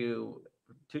value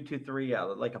 223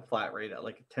 at like a flat rate at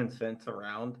like 10 cents a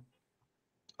round.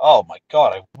 Oh my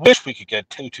God, I wish we could get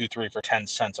 223 for 10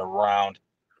 cents a round.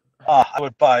 I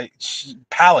would buy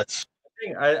pallets.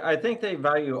 I think they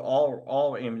value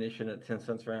all ammunition at 10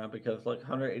 cents a round because like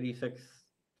 186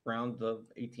 rounds of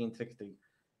 1860.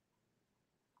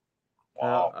 So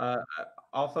Wow.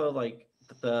 also like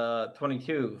the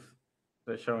 22s,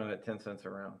 they're showing at 10 cents a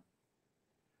round.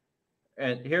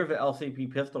 And here's the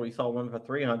LCP pistol. We saw one for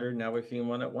 300. Now we're seeing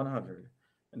one at 100.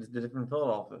 And it's a different field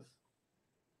office.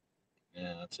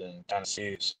 Yeah, it's in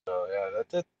Tennessee. So yeah,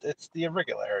 it's the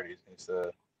irregularities.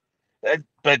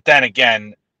 But then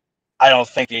again, I don't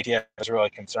think the ATF is really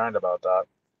concerned about that.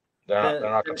 They're Then,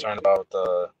 not then concerned about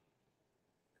the.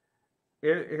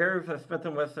 here's a Smith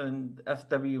and Wesson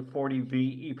SW40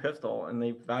 VE pistol, and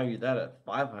they value that at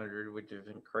 500, which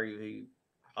isn't crazy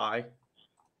high.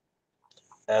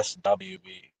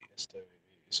 SWB.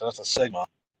 So that's a Sigma,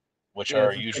 which Yeah,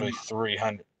 are it's a usually Sigma.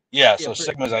 300. Yeah, Yeah, so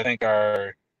Sigmas I think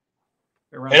are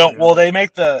they around don't well 300. they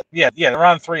make the they're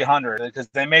around 300 because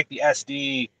they make the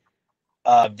SD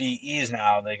VEs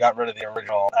now. They got rid of the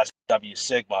original SW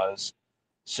Sigmas,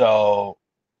 so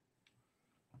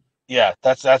yeah,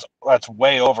 that's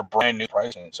way over brand new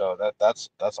pricing. So that's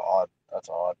odd. That's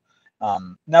odd.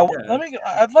 Now Yeah, let it's me.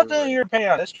 I'd love to hear overrated. your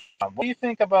opinion on this. John. What do you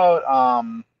think about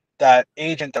that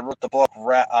agent that wrote the book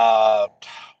Wrath of?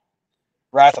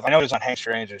 I know he was on Hank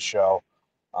Strange's show.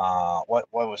 What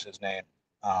was his name?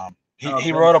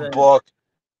 He wrote a Benson. book.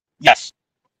 Yes.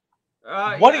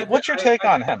 Yeah, What's your take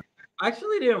on him? I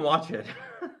actually didn't watch it.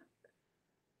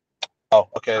 Oh,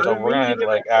 okay. I've So been we're meaning to gonna give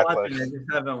it like a act watch, like. and I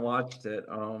just haven't watched it.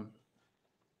 Well,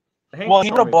 Hank he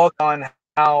wrote told a me. book on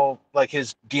how like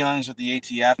his dealings with the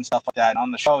ATF and stuff like that. And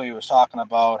on the show, he was talking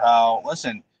about how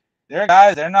listen, there are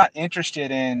guys they're not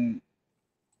interested in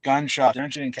gunshots. They're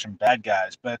interested in catching bad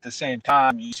guys. But at the same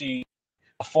time, you see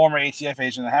a former ATF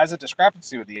agent that has a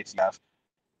discrepancy with the ATF.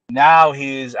 Now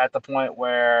he's at the point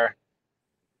where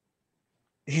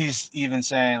he's even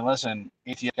saying, "Listen,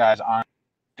 ATF guys aren't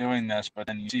doing this." But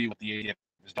then you see what the ATF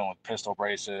is doing with pistol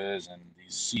braces and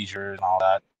these seizures and all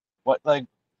that. What like?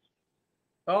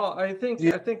 Oh, Yeah, I think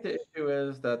the issue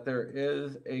is that there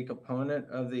is a component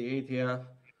of the ATF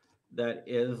that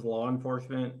is law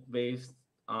enforcement based,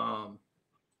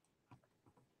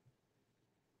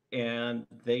 and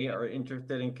they are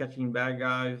interested in catching bad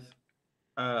guys.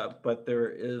 But there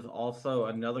is also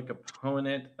another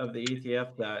component of the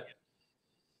ATF that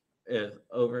is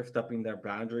overstepping their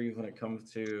boundaries when it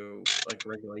comes to like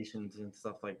regulations and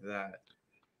stuff like that.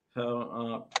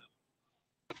 So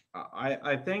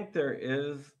I think there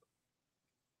is.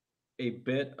 a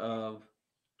bit of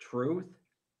truth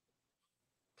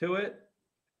to it,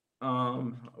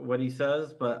 what he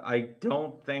says, but I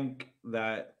don't think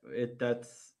that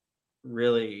that's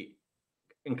really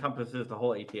encompasses the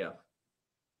whole ATF.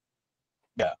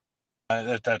 Yeah,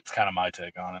 that's kind of my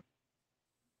take on it.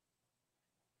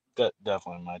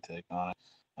 Definitely my take on it.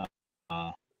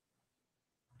 Uh,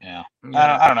 yeah,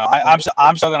 Yeah. I don't know.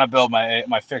 I'm still gonna build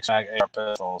my fixed mag AR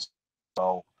pistols.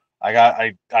 So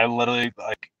I literally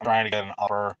like I'm trying to get an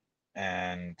upper,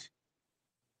 and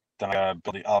then I gotta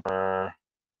build the upper,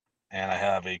 and I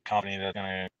have a company that's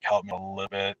gonna help me a little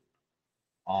bit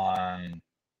on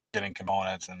getting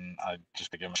components, and I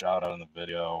just to give them a shout out in the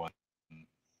video and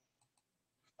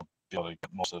be able to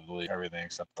get most of everything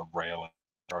except the rail and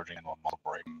charging and the muzzle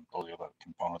brake. And those are the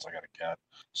components I gotta get.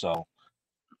 So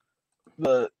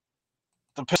the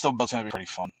pistol build's gonna be pretty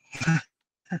fun.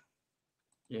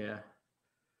 Yeah.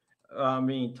 I'm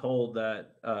being told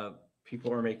that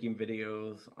people are making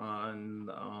videos on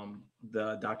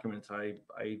the documents I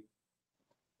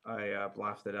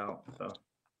blasted out. So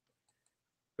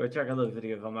go check out those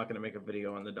videos. I'm not going to make a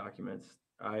video on the documents.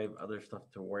 I have other stuff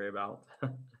to worry about.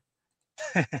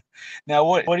 Now,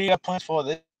 what do you got plans for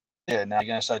this year? Now, you're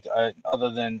gonna start other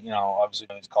than obviously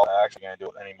doing these call to action. You're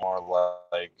gonna do it anymore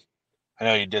like I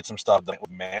know you did some stuff with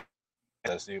man.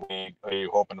 Are you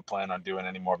hoping to plan on doing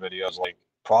any more videos like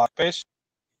product based?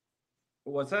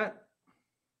 What's that?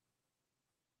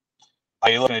 Are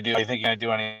you looking to do? Are you think you're gonna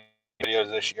do any videos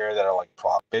this year that are like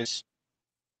product based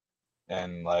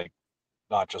and like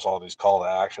not just all these call to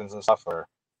actions and stuff? Or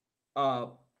Uh,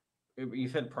 you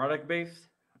said product based.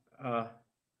 Uh,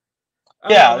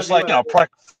 yeah, I'm gonna it's do like a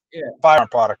product yeah. firearm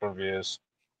product reviews.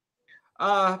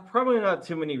 Probably not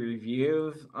too many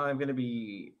reviews. I'm gonna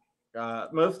be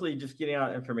mostly just getting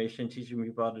out information, teaching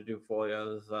people how to do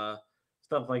folios,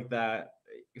 stuff like that.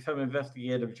 Some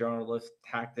investigative journalist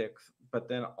tactics, but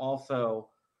then also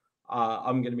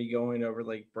I'm gonna be going over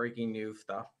like breaking news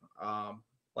stuff.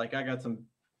 Like I'm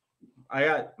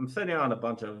sitting on a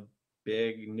bunch of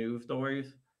big news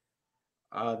stories.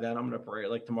 That I'm gonna break.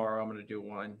 Like tomorrow, I'm gonna do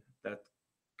one that's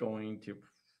going to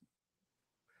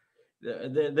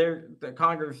the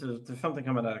Congress is there's something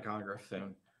coming out of Congress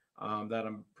soon that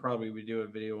I'm probably would do a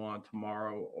video on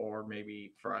tomorrow or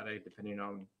maybe Friday, depending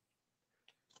on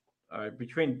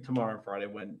between tomorrow and Friday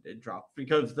when it drops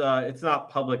because it's not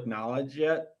public knowledge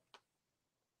yet.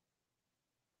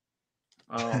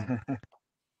 Um,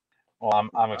 Well,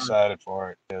 I'm uh, excited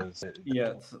for it because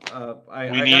yes, we I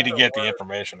need got to the get the word.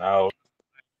 information out.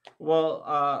 Well,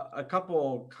 a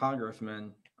couple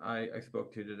congressmen I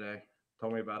spoke to today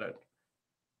told me about it,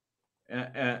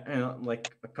 and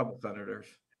like a couple senators.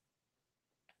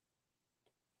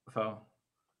 So,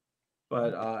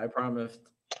 but I promised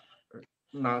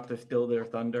not to steal their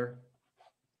thunder.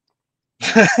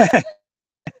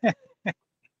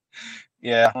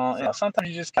 Yeah, well, So sometimes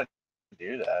you just gotta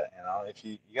do that. If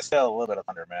you get a little bit of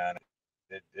thunder, man,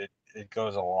 it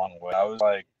goes a long way. I was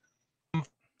like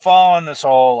following this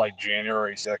whole like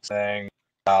January 6th thing.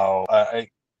 How I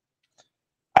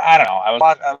don't know. I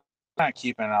was kind of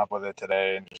keeping up with it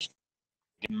today and just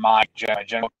getting my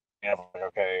general like,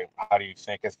 okay, how do you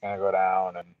think it's gonna go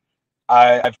down? And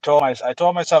I told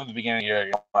myself at the beginning of the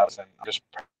year, listen, I'm just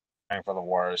praying for the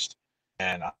worst,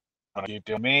 and I'm gonna keep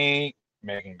doing me,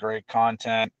 making great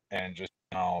content, and just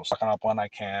sucking up when I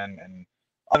can. And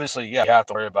obviously, yeah, we have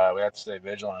to worry about it. We have to stay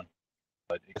vigilant,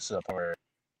 but it gets to the point where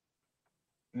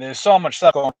there's so much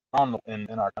stuff going on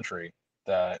in our country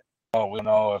that we don't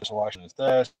know if this election is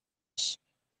this,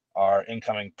 our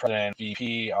incoming president,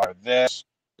 VP are this.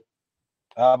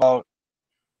 How about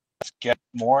let's get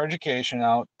more education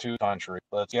out to the country?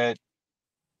 Let's get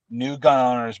new gun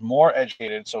owners more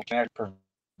educated so we can actually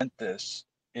prevent this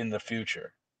in the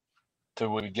future. To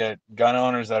we get gun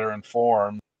owners that are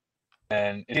informed,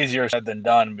 and it's easier said than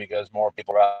done because more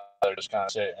people rather just kind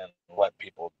of sit and let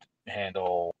people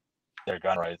handle their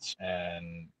gun rights,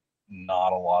 and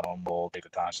not a lot of them will take the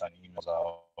time to send emails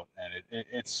out, and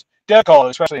it's difficult,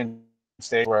 especially in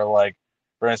states where, like,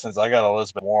 for instance, I got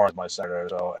Elizabeth Warren as my senator,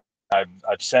 so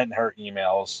I've sent her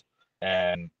emails,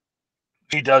 and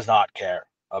she does not care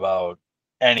about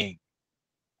any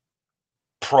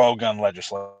pro-gun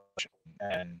legislation,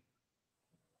 and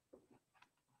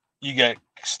you get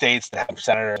states that have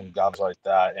senators and jobs like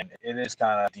that, and it is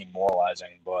kind of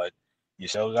demoralizing, but you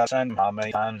still got to send them. How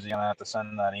many times are you going to have to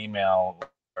send that email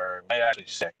or might actually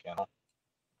sick?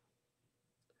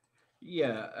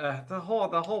 yeah, the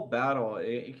whole battle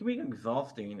it can be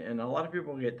exhausting, and a lot of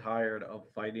people get tired of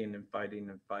fighting and fighting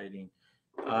and fighting,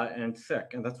 and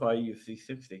sick, and that's why I use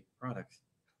C60 products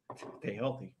to stay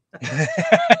healthy.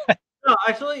 No,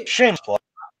 Actually, Shameless plug.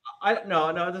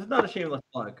 no, this is not a shameless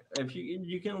plug. If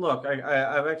you can look,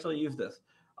 I've actually used this,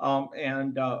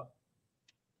 and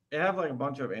it has like a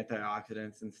bunch of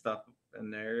antioxidants and stuff in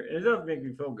there. It does make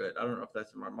me feel good. I don't know if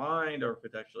that's in my mind or if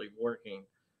it's actually working,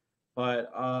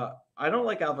 but I don't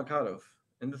like avocados,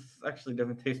 and this actually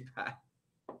doesn't taste bad.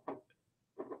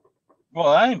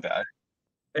 Well, that ain't bad.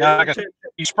 Now, It, like it,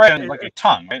 you spray it in it, like your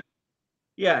tongue, right?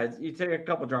 yeah, you take a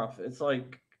couple drops. It's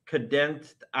like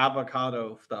condensed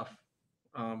avocado stuff.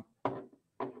 Um,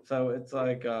 so it's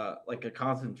like a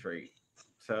concentrate.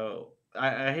 So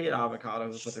I hate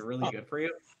avocados, but they're really Huh. good for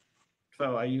you.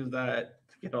 So I use that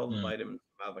to get all the Hmm. vitamins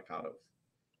from avocados.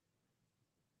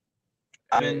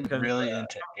 I've been Because really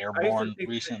into I used to Airborne think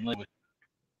recently.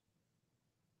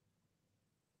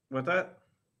 with that.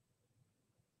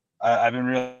 I've been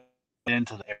really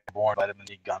into the Airborne vitamin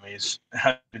D gummies.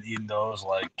 I've been eating those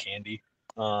like candy.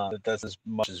 That's as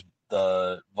much as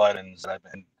the vitamins that I've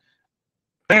been.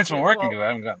 I think it's been Yeah, working because I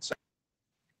haven't gotten sick.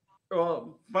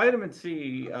 well, vitamin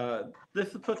C. This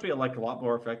is supposed to be like a lot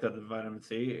more effective than vitamin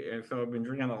C, and so I've been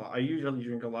drinking a lot. I usually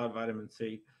drink a lot of vitamin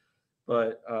C,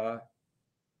 but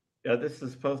yeah, this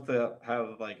is supposed to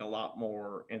have like a lot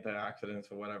more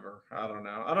antioxidants or whatever. I don't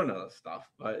know. I don't know the stuff,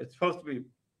 but it's supposed to be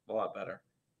a lot better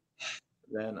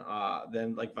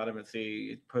than like vitamin C.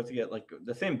 It's supposed to get like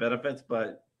the same benefits,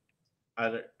 but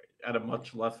at at a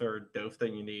much lesser dose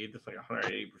than you need. It's like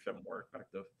 180% more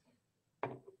effective.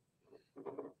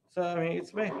 So I mean,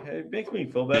 it makes me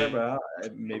feel better,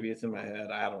 but maybe it's in my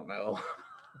head. I don't know,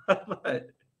 but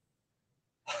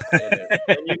it is.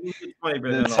 And you can get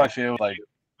 20% That's how I off feel like.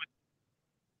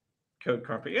 code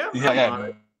Crumpy. Yeah, Yeah, I'm yeah. on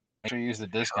it. Make sure you use the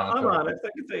discount I'm code. honest. I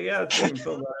can say, yeah, it's making me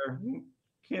feel better.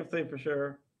 Can't say for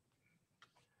sure.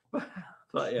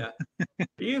 But yeah,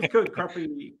 use code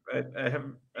Crumpy at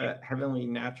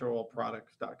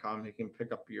heavenlynaturalproducts.com. You can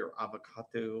pick up your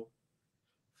avocado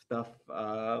stuff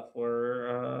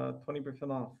for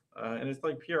 20% off. And it's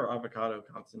like pure avocado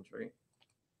concentrate.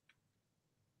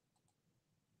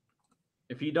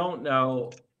 If you don't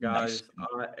know, Nice. guys,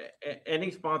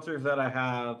 any sponsors that I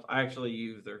have, I actually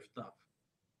use their stuff.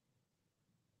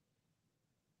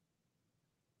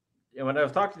 And when I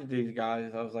was talking to these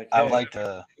guys, I was like, I would "Hey, like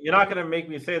to. you're not going to make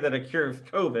me say that it cures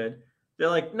COVID." They're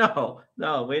like, "No,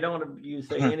 no, we don't want you to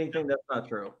say anything that's not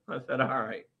true." I said, "All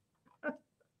right,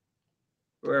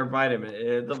 we're a vitamin.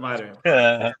 It's a vitamin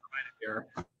product. It's here.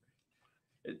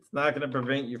 It's not going to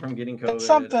prevent you from getting That's COVID."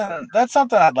 something. That's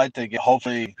something I'd like to get.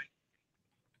 Hopefully,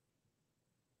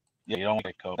 yeah, you don't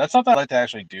get COVID. That's something I'd like to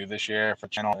actually do this year for the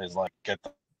channel. Is like get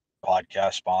the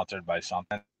podcast sponsored by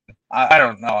something. I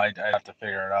don't know. I have to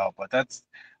figure it out. But that's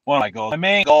one of my goals. My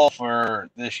main goal for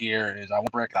this year is I want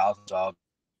to break 1,000 subs,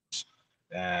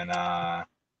 and I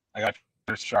got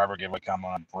first Sharper giveaway coming.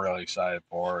 I'm really excited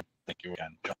for. Thank you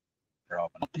again for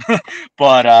helping.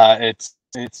 But it's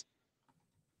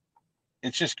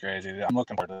just crazy. I'm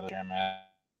looking forward to this year, man.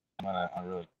 I'm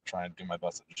really trying to do my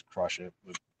best to just crush it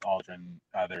with all different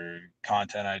either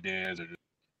content ideas or just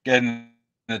getting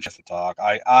the chance to talk.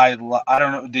 I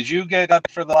don't know. Did you get up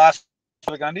for the last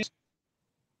for the Gundies?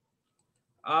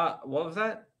 What was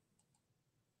that?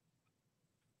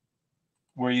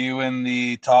 Were you in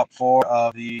the top 4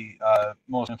 of the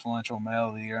most influential male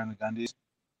of the year in the Gundies?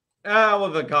 I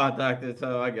wasn't contacted,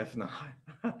 so I guess not.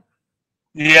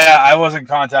 Yeah, I wasn't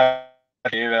contacted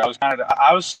either.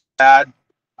 I was sad.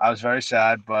 I was very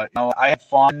sad, but I had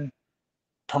fun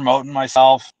promoting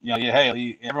myself.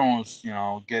 Hey, everyone was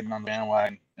getting on the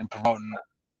bandwagon and promoting,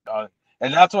 uh,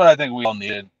 and that's what I think we all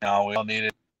needed. We all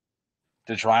needed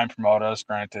to try and promote us.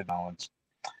 Granted,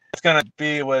 it's gonna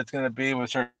be what it's gonna be with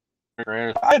certain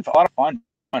creators. I had a lot of fun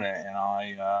doing it.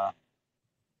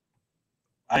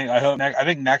 I hope I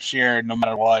think next year, no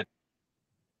matter what,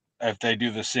 if they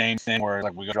do the same thing where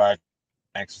like we go drive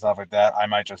tanks and stuff like that, I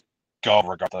might just go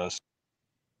regardless.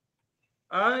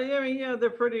 Yeah, I mean, yeah, they're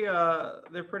pretty cool.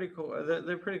 They're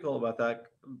pretty cool about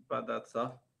that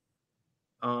stuff.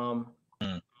 Um,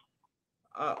 Hmm.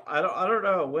 I don't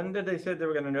know. When did they say they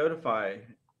were going to notify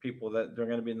people that they're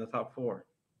going to be in the top 4?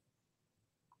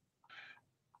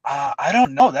 I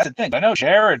don't know. That's the thing. I know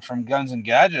Jared from Guns and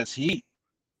Gadgets. He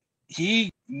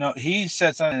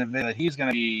said something in the video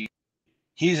that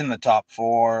he's in the top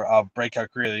 4 of Breakout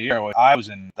Creator of the Year. I was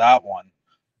in that one,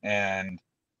 and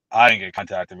I didn't get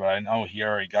contacted, but I know he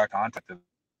already got contacted.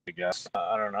 I guess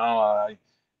I don't know.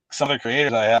 Some of the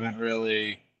creators I haven't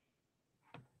really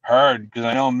heard because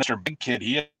I know Mr. Big Kid.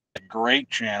 He has a great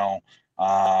channel.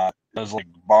 Does like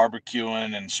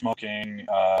barbecuing and smoking,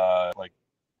 like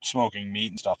smoking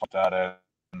meat and stuff like that.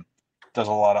 And does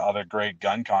a lot of other great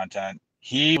gun content.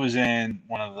 He was in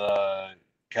one of the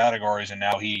categories, and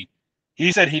now he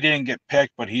said he didn't get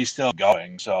picked, but he's still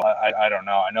going. So I don't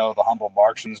know. I know the Humble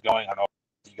Marksman's going. I don't know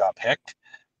if he got picked,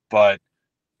 but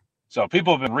so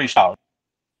people have been reached out.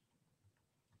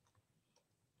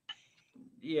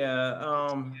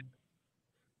 Yeah.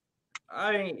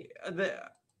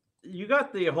 You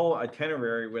got the whole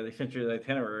itinerary where they sent you the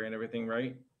itinerary and everything,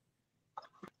 right?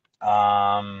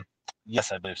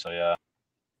 Yes, I believe so. Yeah.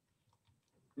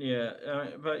 Yeah,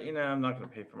 but I'm not gonna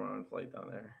pay for my own flight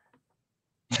down there.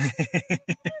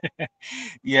 And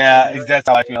Yeah, that's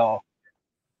how I feel.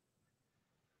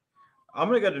 I'm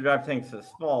gonna go to Drive Tanks this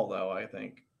fall, though. I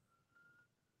think,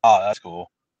 Oh, that's cool.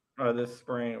 or this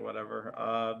spring or whatever.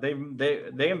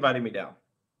 They invited me down.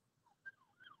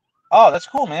 Oh, that's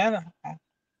cool, man.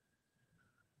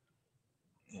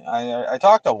 I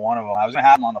talked to one of them. I was gonna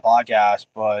have him on the podcast,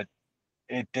 but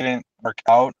it didn't work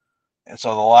out. And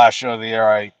so the last show of the year,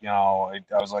 I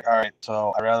was like, all right,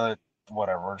 so I rather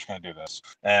whatever. We're just gonna do this,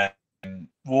 and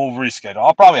we'll reschedule.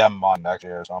 I'll probably have him on next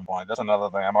year at some point. That's another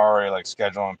thing. I'm already like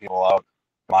scheduling people out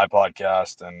for my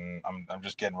podcast, and I'm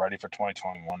just getting ready for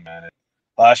 2021, man.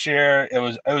 Last year it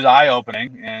was eye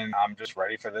opening, and I'm just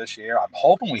ready for this year. I'm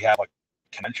hoping we have like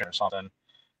a convention or something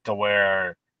to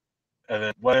where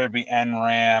whether it be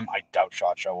NRAM, I doubt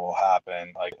SHOT Show will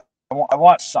happen. Like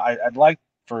I'd like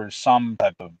for some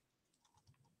type of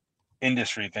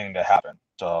industry thing to happen.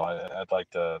 So I'd like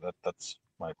to. That's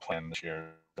my plan this year.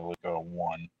 To go to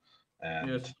one, Yeah,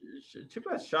 and too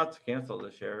bad shots canceled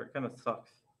this year. It kind of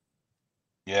sucks.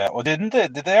 yeah. Well, did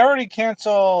they already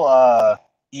cancel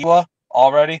Ewa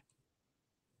already?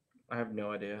 I have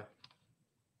no idea.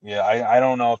 Yeah, I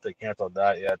don't know if they canceled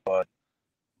that yet, but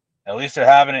at least they're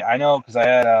having it. I know because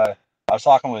I was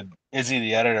talking with Izzy,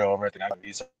 the editor over at the network.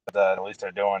 He said that at least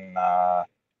they're doing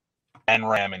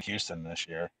NRAM in Houston this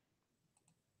year.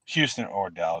 Houston or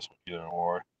Dallas, either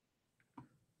or.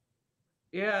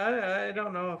 Yeah, I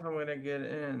don't know if I'm gonna get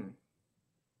in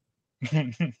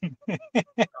on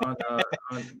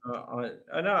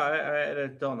I know I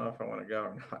just don't know if I want to go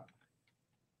or not.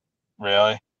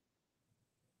 Really?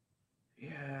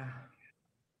 Yeah.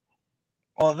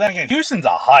 Well, then again, Houston's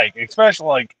a hike, especially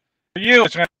like for you.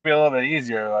 It's going to be a little bit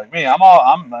easier. Like me, I'm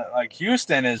like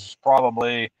Houston is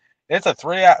probably it's a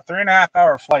 3.5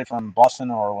 hour flight from Boston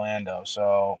to Orlando.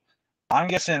 So I'm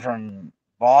guessing from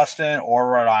Boston or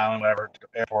Rhode Island, whatever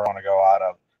airport I want to go out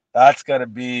of. That's going to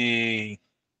be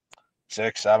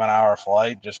 6-7 hour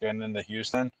flight just getting into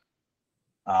Houston.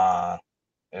 Uh,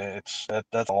 that's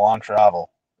a long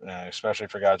travel, especially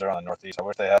for guys that are on the Northeast. I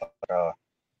wish they had like a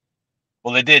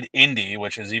well, they did Indy,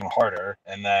 which is even harder,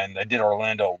 and then they did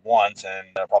Orlando once, and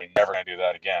they're probably never going to do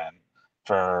that again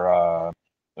for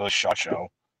it was SHOT Show,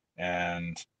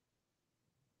 and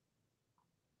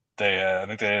I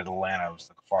think they did Atlanta. It was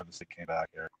the farthest they came back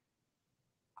here,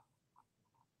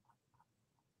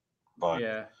 but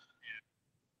Yeah.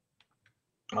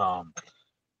 um,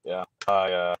 yeah.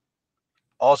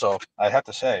 Also, I have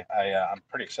to say, I'm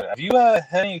pretty excited. Have you had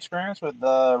any experience with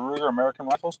Ruger American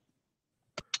rifles?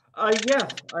 Yes,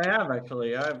 I have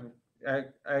actually. I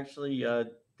actually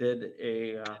did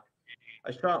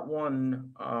I shot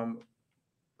one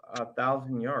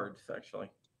 1,000 yards actually.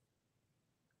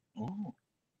 Ooh,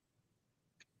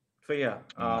 So yeah,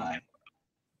 nice.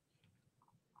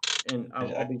 and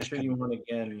I'll be shooting one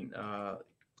again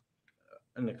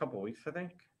in a couple weeks, I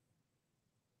think.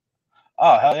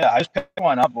 Oh hell yeah! I just picked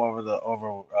one up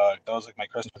that was like my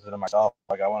Christmas present to myself.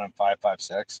 Like I went in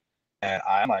 5.56, and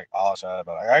I'm like all excited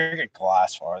about it. I gotta get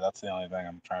glass for it. That's the only thing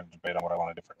I'm trying to debate on what I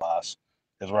want to do for glass.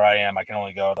 Because where I am, I can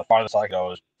only go the farthest I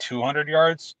go is 200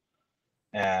 yards,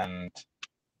 and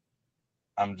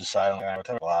I'm deciding what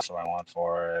type of glass do I want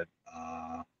for it.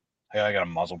 I gotta get a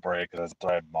muzzle brake because it's a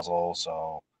threaded muzzle,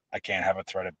 so I can't have a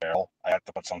threaded barrel. I have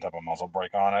to put some type of muzzle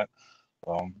brake on it.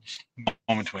 So I'm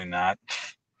in between that.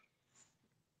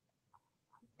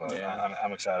 But Yeah.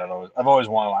 I'm excited. I've always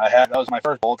wanted one. That was my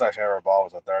first bolt action I ever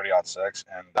bought was a 30-06,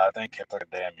 and that thing kicked like a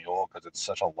damn mule because it's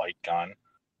such a light gun,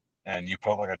 and you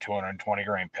put like a 220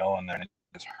 grain pill in there, and it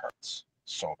just hurts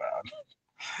so bad.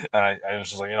 And I was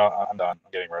just like, I'm done.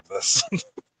 I'm getting rid of this.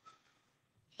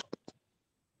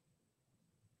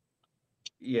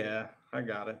 Yeah, I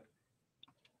got it.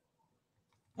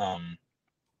 um,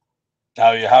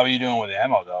 how are you doing with the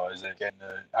ammo though? Is it getting?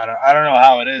 I don't know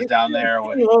how it is down It's there.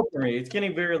 getting low for me. It's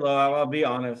getting very low. I'll be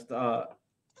honest. Um,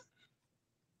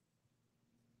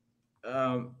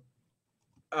 uh,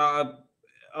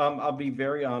 I'll be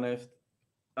very honest.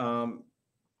 Um,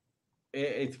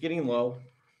 it's getting low.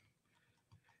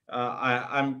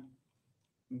 I'm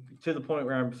to the point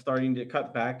where I'm starting to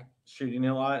cut back shooting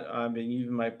a lot. I've been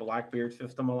using my Blackbeard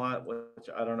system a lot, which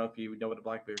I don't know if you know what a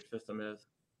Blackbeard system is.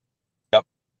 Yep.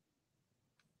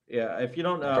 Yeah, if you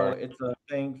don't I've know, heard. it's a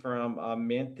thing from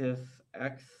Mantis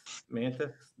X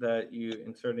Mantis that you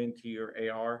insert into your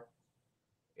AR,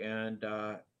 and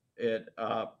it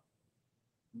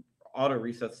auto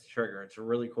resets the trigger. It's a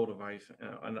really cool device,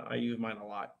 and I use mine a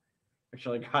lot.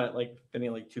 Actually, I got it like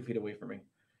standing like 2 feet away from me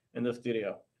in the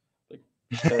studio, like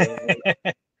because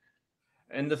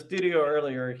in the studio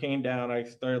earlier, it came down. I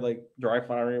started like dry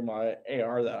firing my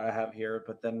AR that I have here,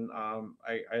 but then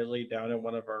I laid down in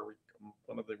one of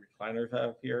the recliners I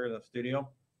have here in the studio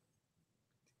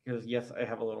because yes, I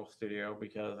have a little studio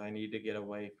because I need to get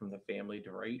away from the family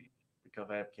to write because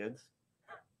I have kids.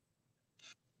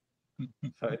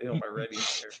 So I do my writing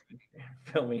here,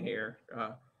 filming here,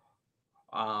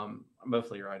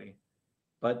 mostly writing.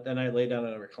 But then I lay down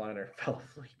in a recliner and fell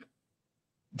asleep.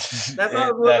 That's how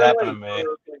I was That literally happened to late. I me.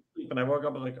 was asleep, and I woke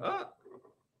up and like, ah,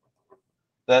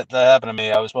 That happened to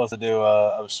me. I was supposed to do.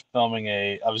 I was filming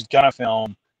a. I was gonna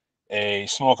film a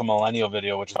Smoke a Millennial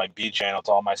video, which is my B channel. It's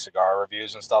all my cigar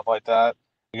reviews and stuff like that.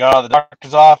 We got out of the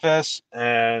doctor's office,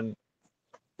 and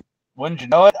wouldn't you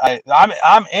know it,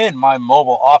 I'm in my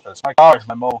mobile office. My car is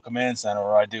my mobile command center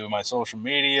where I do my social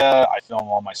media. I film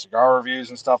all my cigar reviews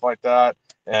and stuff like that.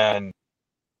 And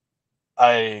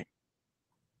I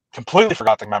completely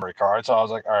forgot the memory card, so I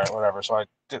was like, all right, whatever. So I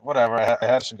did whatever. I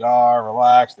had a cigar,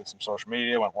 relaxed, did some social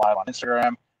media, went live on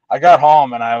Instagram. I got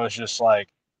home and I was just like,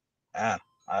 man.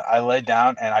 I laid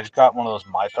down and I just got one of those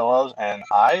My Pillows and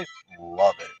I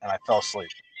love it. And I fell asleep.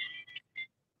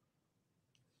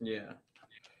 yeah.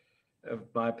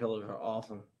 My pillows are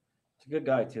awesome. It's a good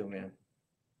guy too, man.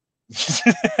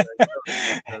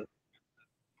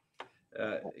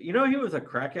 You know, he was a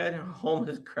crackhead, a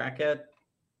homeless crackhead.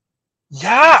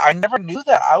 Yeah, I never knew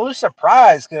that. I was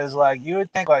surprised because, like, you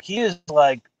would think like he is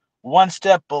like one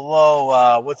step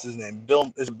below. What's his name?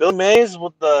 Bill is it Bill Mays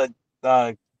with the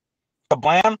uh,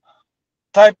 Kablam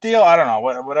type deal. I don't know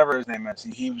whatever his name is.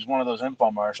 He was one of those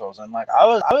infomercials, and like I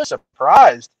was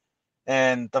surprised,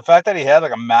 and the fact that he had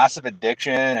like a massive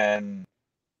addiction, and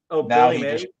Oh, now Billy he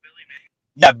May. just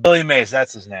yeah, Billy Mays.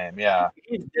 That's his name. Yeah,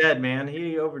 He's dead, man.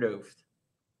 He overdosed.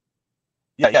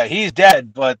 yeah, he's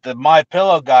dead. But the My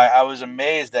Pillow guy, I was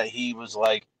amazed that he was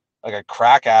like a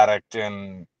crack addict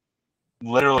and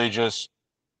literally just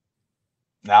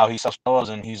now he sells pillows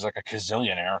and he's like a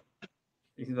gazillionaire.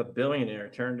 He's a billionaire.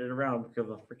 Turned it around because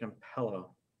of a freaking pillow.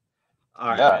 All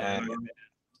right, Yeah, man. and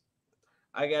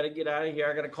I gotta get out of here.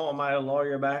 I gotta call my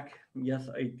lawyer back. Yes,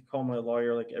 I call my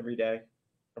lawyer like every day.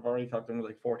 I've already talked to him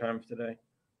like 4 times today.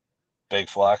 big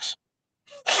flex.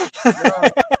 No,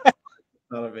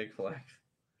 not a big flex.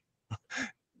 No,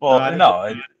 Well, I just no, don't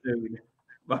want to sued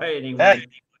by hey, anyone.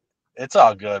 it's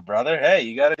all good, brother. Hey,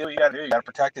 you got to do what you got to do. You got to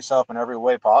protect yourself in every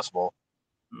way possible.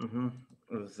 Mm-hmm.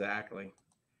 Exactly.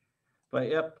 But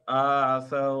yep.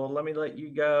 So let me let you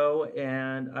go,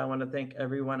 and I want to thank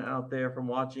everyone out there from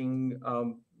watching.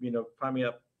 Find me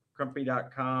up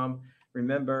crumpy.com.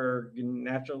 Remember,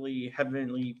 Naturally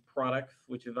Heavenly Products,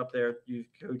 which is up there. Use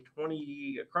code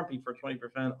 20 Crumpy for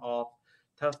 20% off.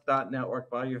 Tusk.network.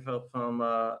 Buy yourself some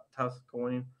Tusk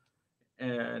coin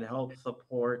and help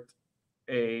support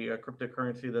a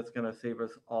cryptocurrency that's going to save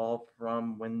us all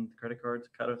from when credit cards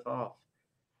cut us off.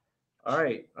 All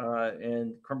right.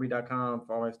 And crumbly.com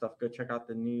for all my stuff. Go check out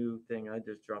the new thing I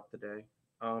just dropped today.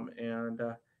 And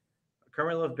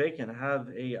Kermit Loves Bacon. I have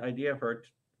a idea for it.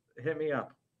 Hit me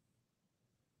up.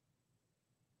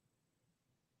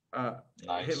 Uh, Hit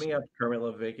Nice. me up, Kermit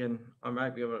Loves Bacon. I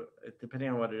might be able to, depending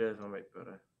on what it is, I might be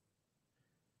able to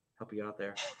help you out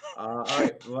there. All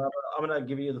right. Well, I'm going to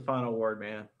give you the final word,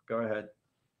 man. Go ahead.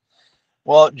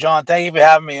 Well, John, thank you for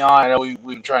having me on. I know we've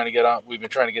been trying to get on. We've been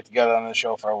trying to get together on the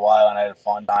show for a while, and I had a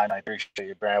fun time. I appreciate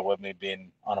you bearing with me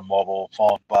being on a mobile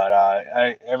phone. But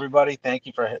everybody, thank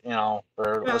you for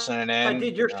for Yeah, listening I in.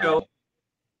 did your show.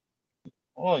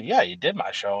 Well, yeah, you did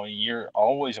my show. You're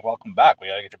always welcome back. We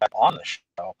gotta get you back on the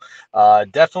show.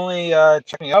 Definitely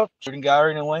check me out, Shooting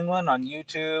Gallery New England on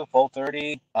YouTube, Full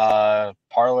 30,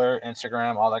 Parlor,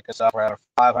 Instagram, all that good stuff. We're having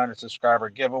a 500 subscriber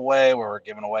giveaway where we're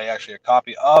giving away actually a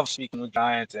copy of Speaking with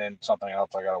Giants and something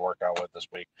else I got to work out with this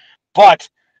week. But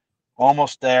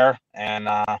almost there, and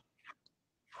There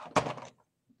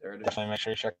it is. definitely make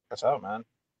sure you check us out, man.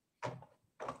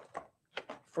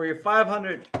 For your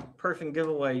 500-person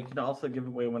giveaway, you can also give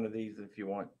away one of these if you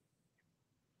want.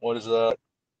 What is the?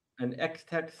 An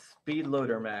X-Tech Speed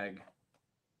Loader mag.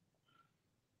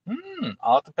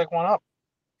 I'll have to pick one up.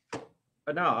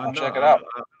 No, I'll no, check it out.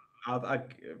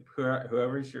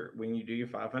 whoever's your when you do your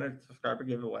 500 subscriber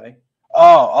giveaway.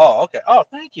 Okay. Oh,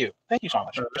 thank you so I'll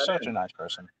much. throw You're that such a in. nice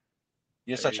person.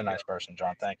 You're There such a you go. nice person,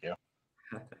 John. Thank you.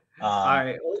 All Um,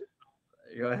 right.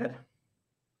 Go ahead.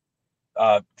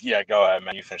 yeah, go ahead,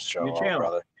 man. You finish the show Your off, channel.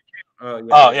 brother. Oh yeah,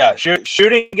 Oh yeah. Go yeah, ahead.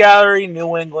 Shooting Gallery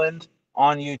New England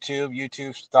on YouTube,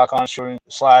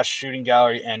 youtube.com/Shooting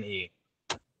Gallery NE.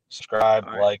 Subscribe,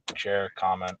 All right. like, share,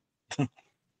 comment.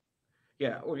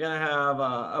 Yeah, we're gonna have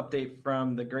an update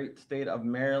from the great state of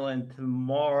Maryland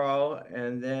tomorrow,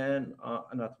 and then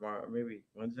not tomorrow, maybe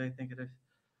Wednesday, I think it is.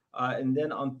 And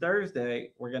then on Thursday,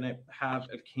 we're gonna have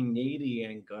a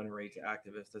Canadian gun rights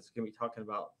activist that's gonna be talking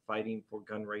about fighting for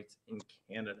gun rights in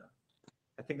Canada.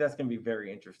 I think that's gonna be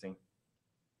very interesting.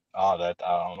 Oh, that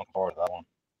I'm looking forward to that one.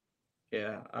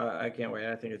 Yeah, I can't wait.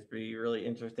 I think it's be really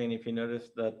interesting. If you notice,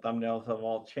 the thumbnails have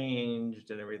all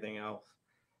changed and everything else.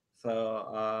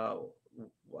 So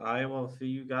I will see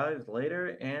you guys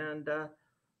later. And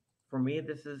for me,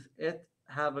 this is it.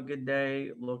 Have a good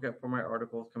day. Look out for my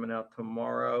articles coming out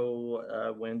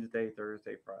tomorrow, Wednesday,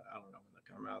 Thursday, Friday. I don't know when they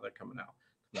come out. They're coming out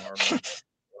tomorrow, maybe.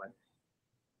 One.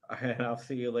 And I'll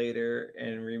see you later.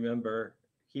 And remember,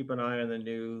 keep an eye on the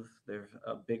news. There's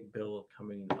a big bill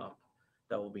coming up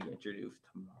that will be introduced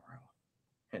tomorrow.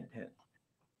 Hint, hint.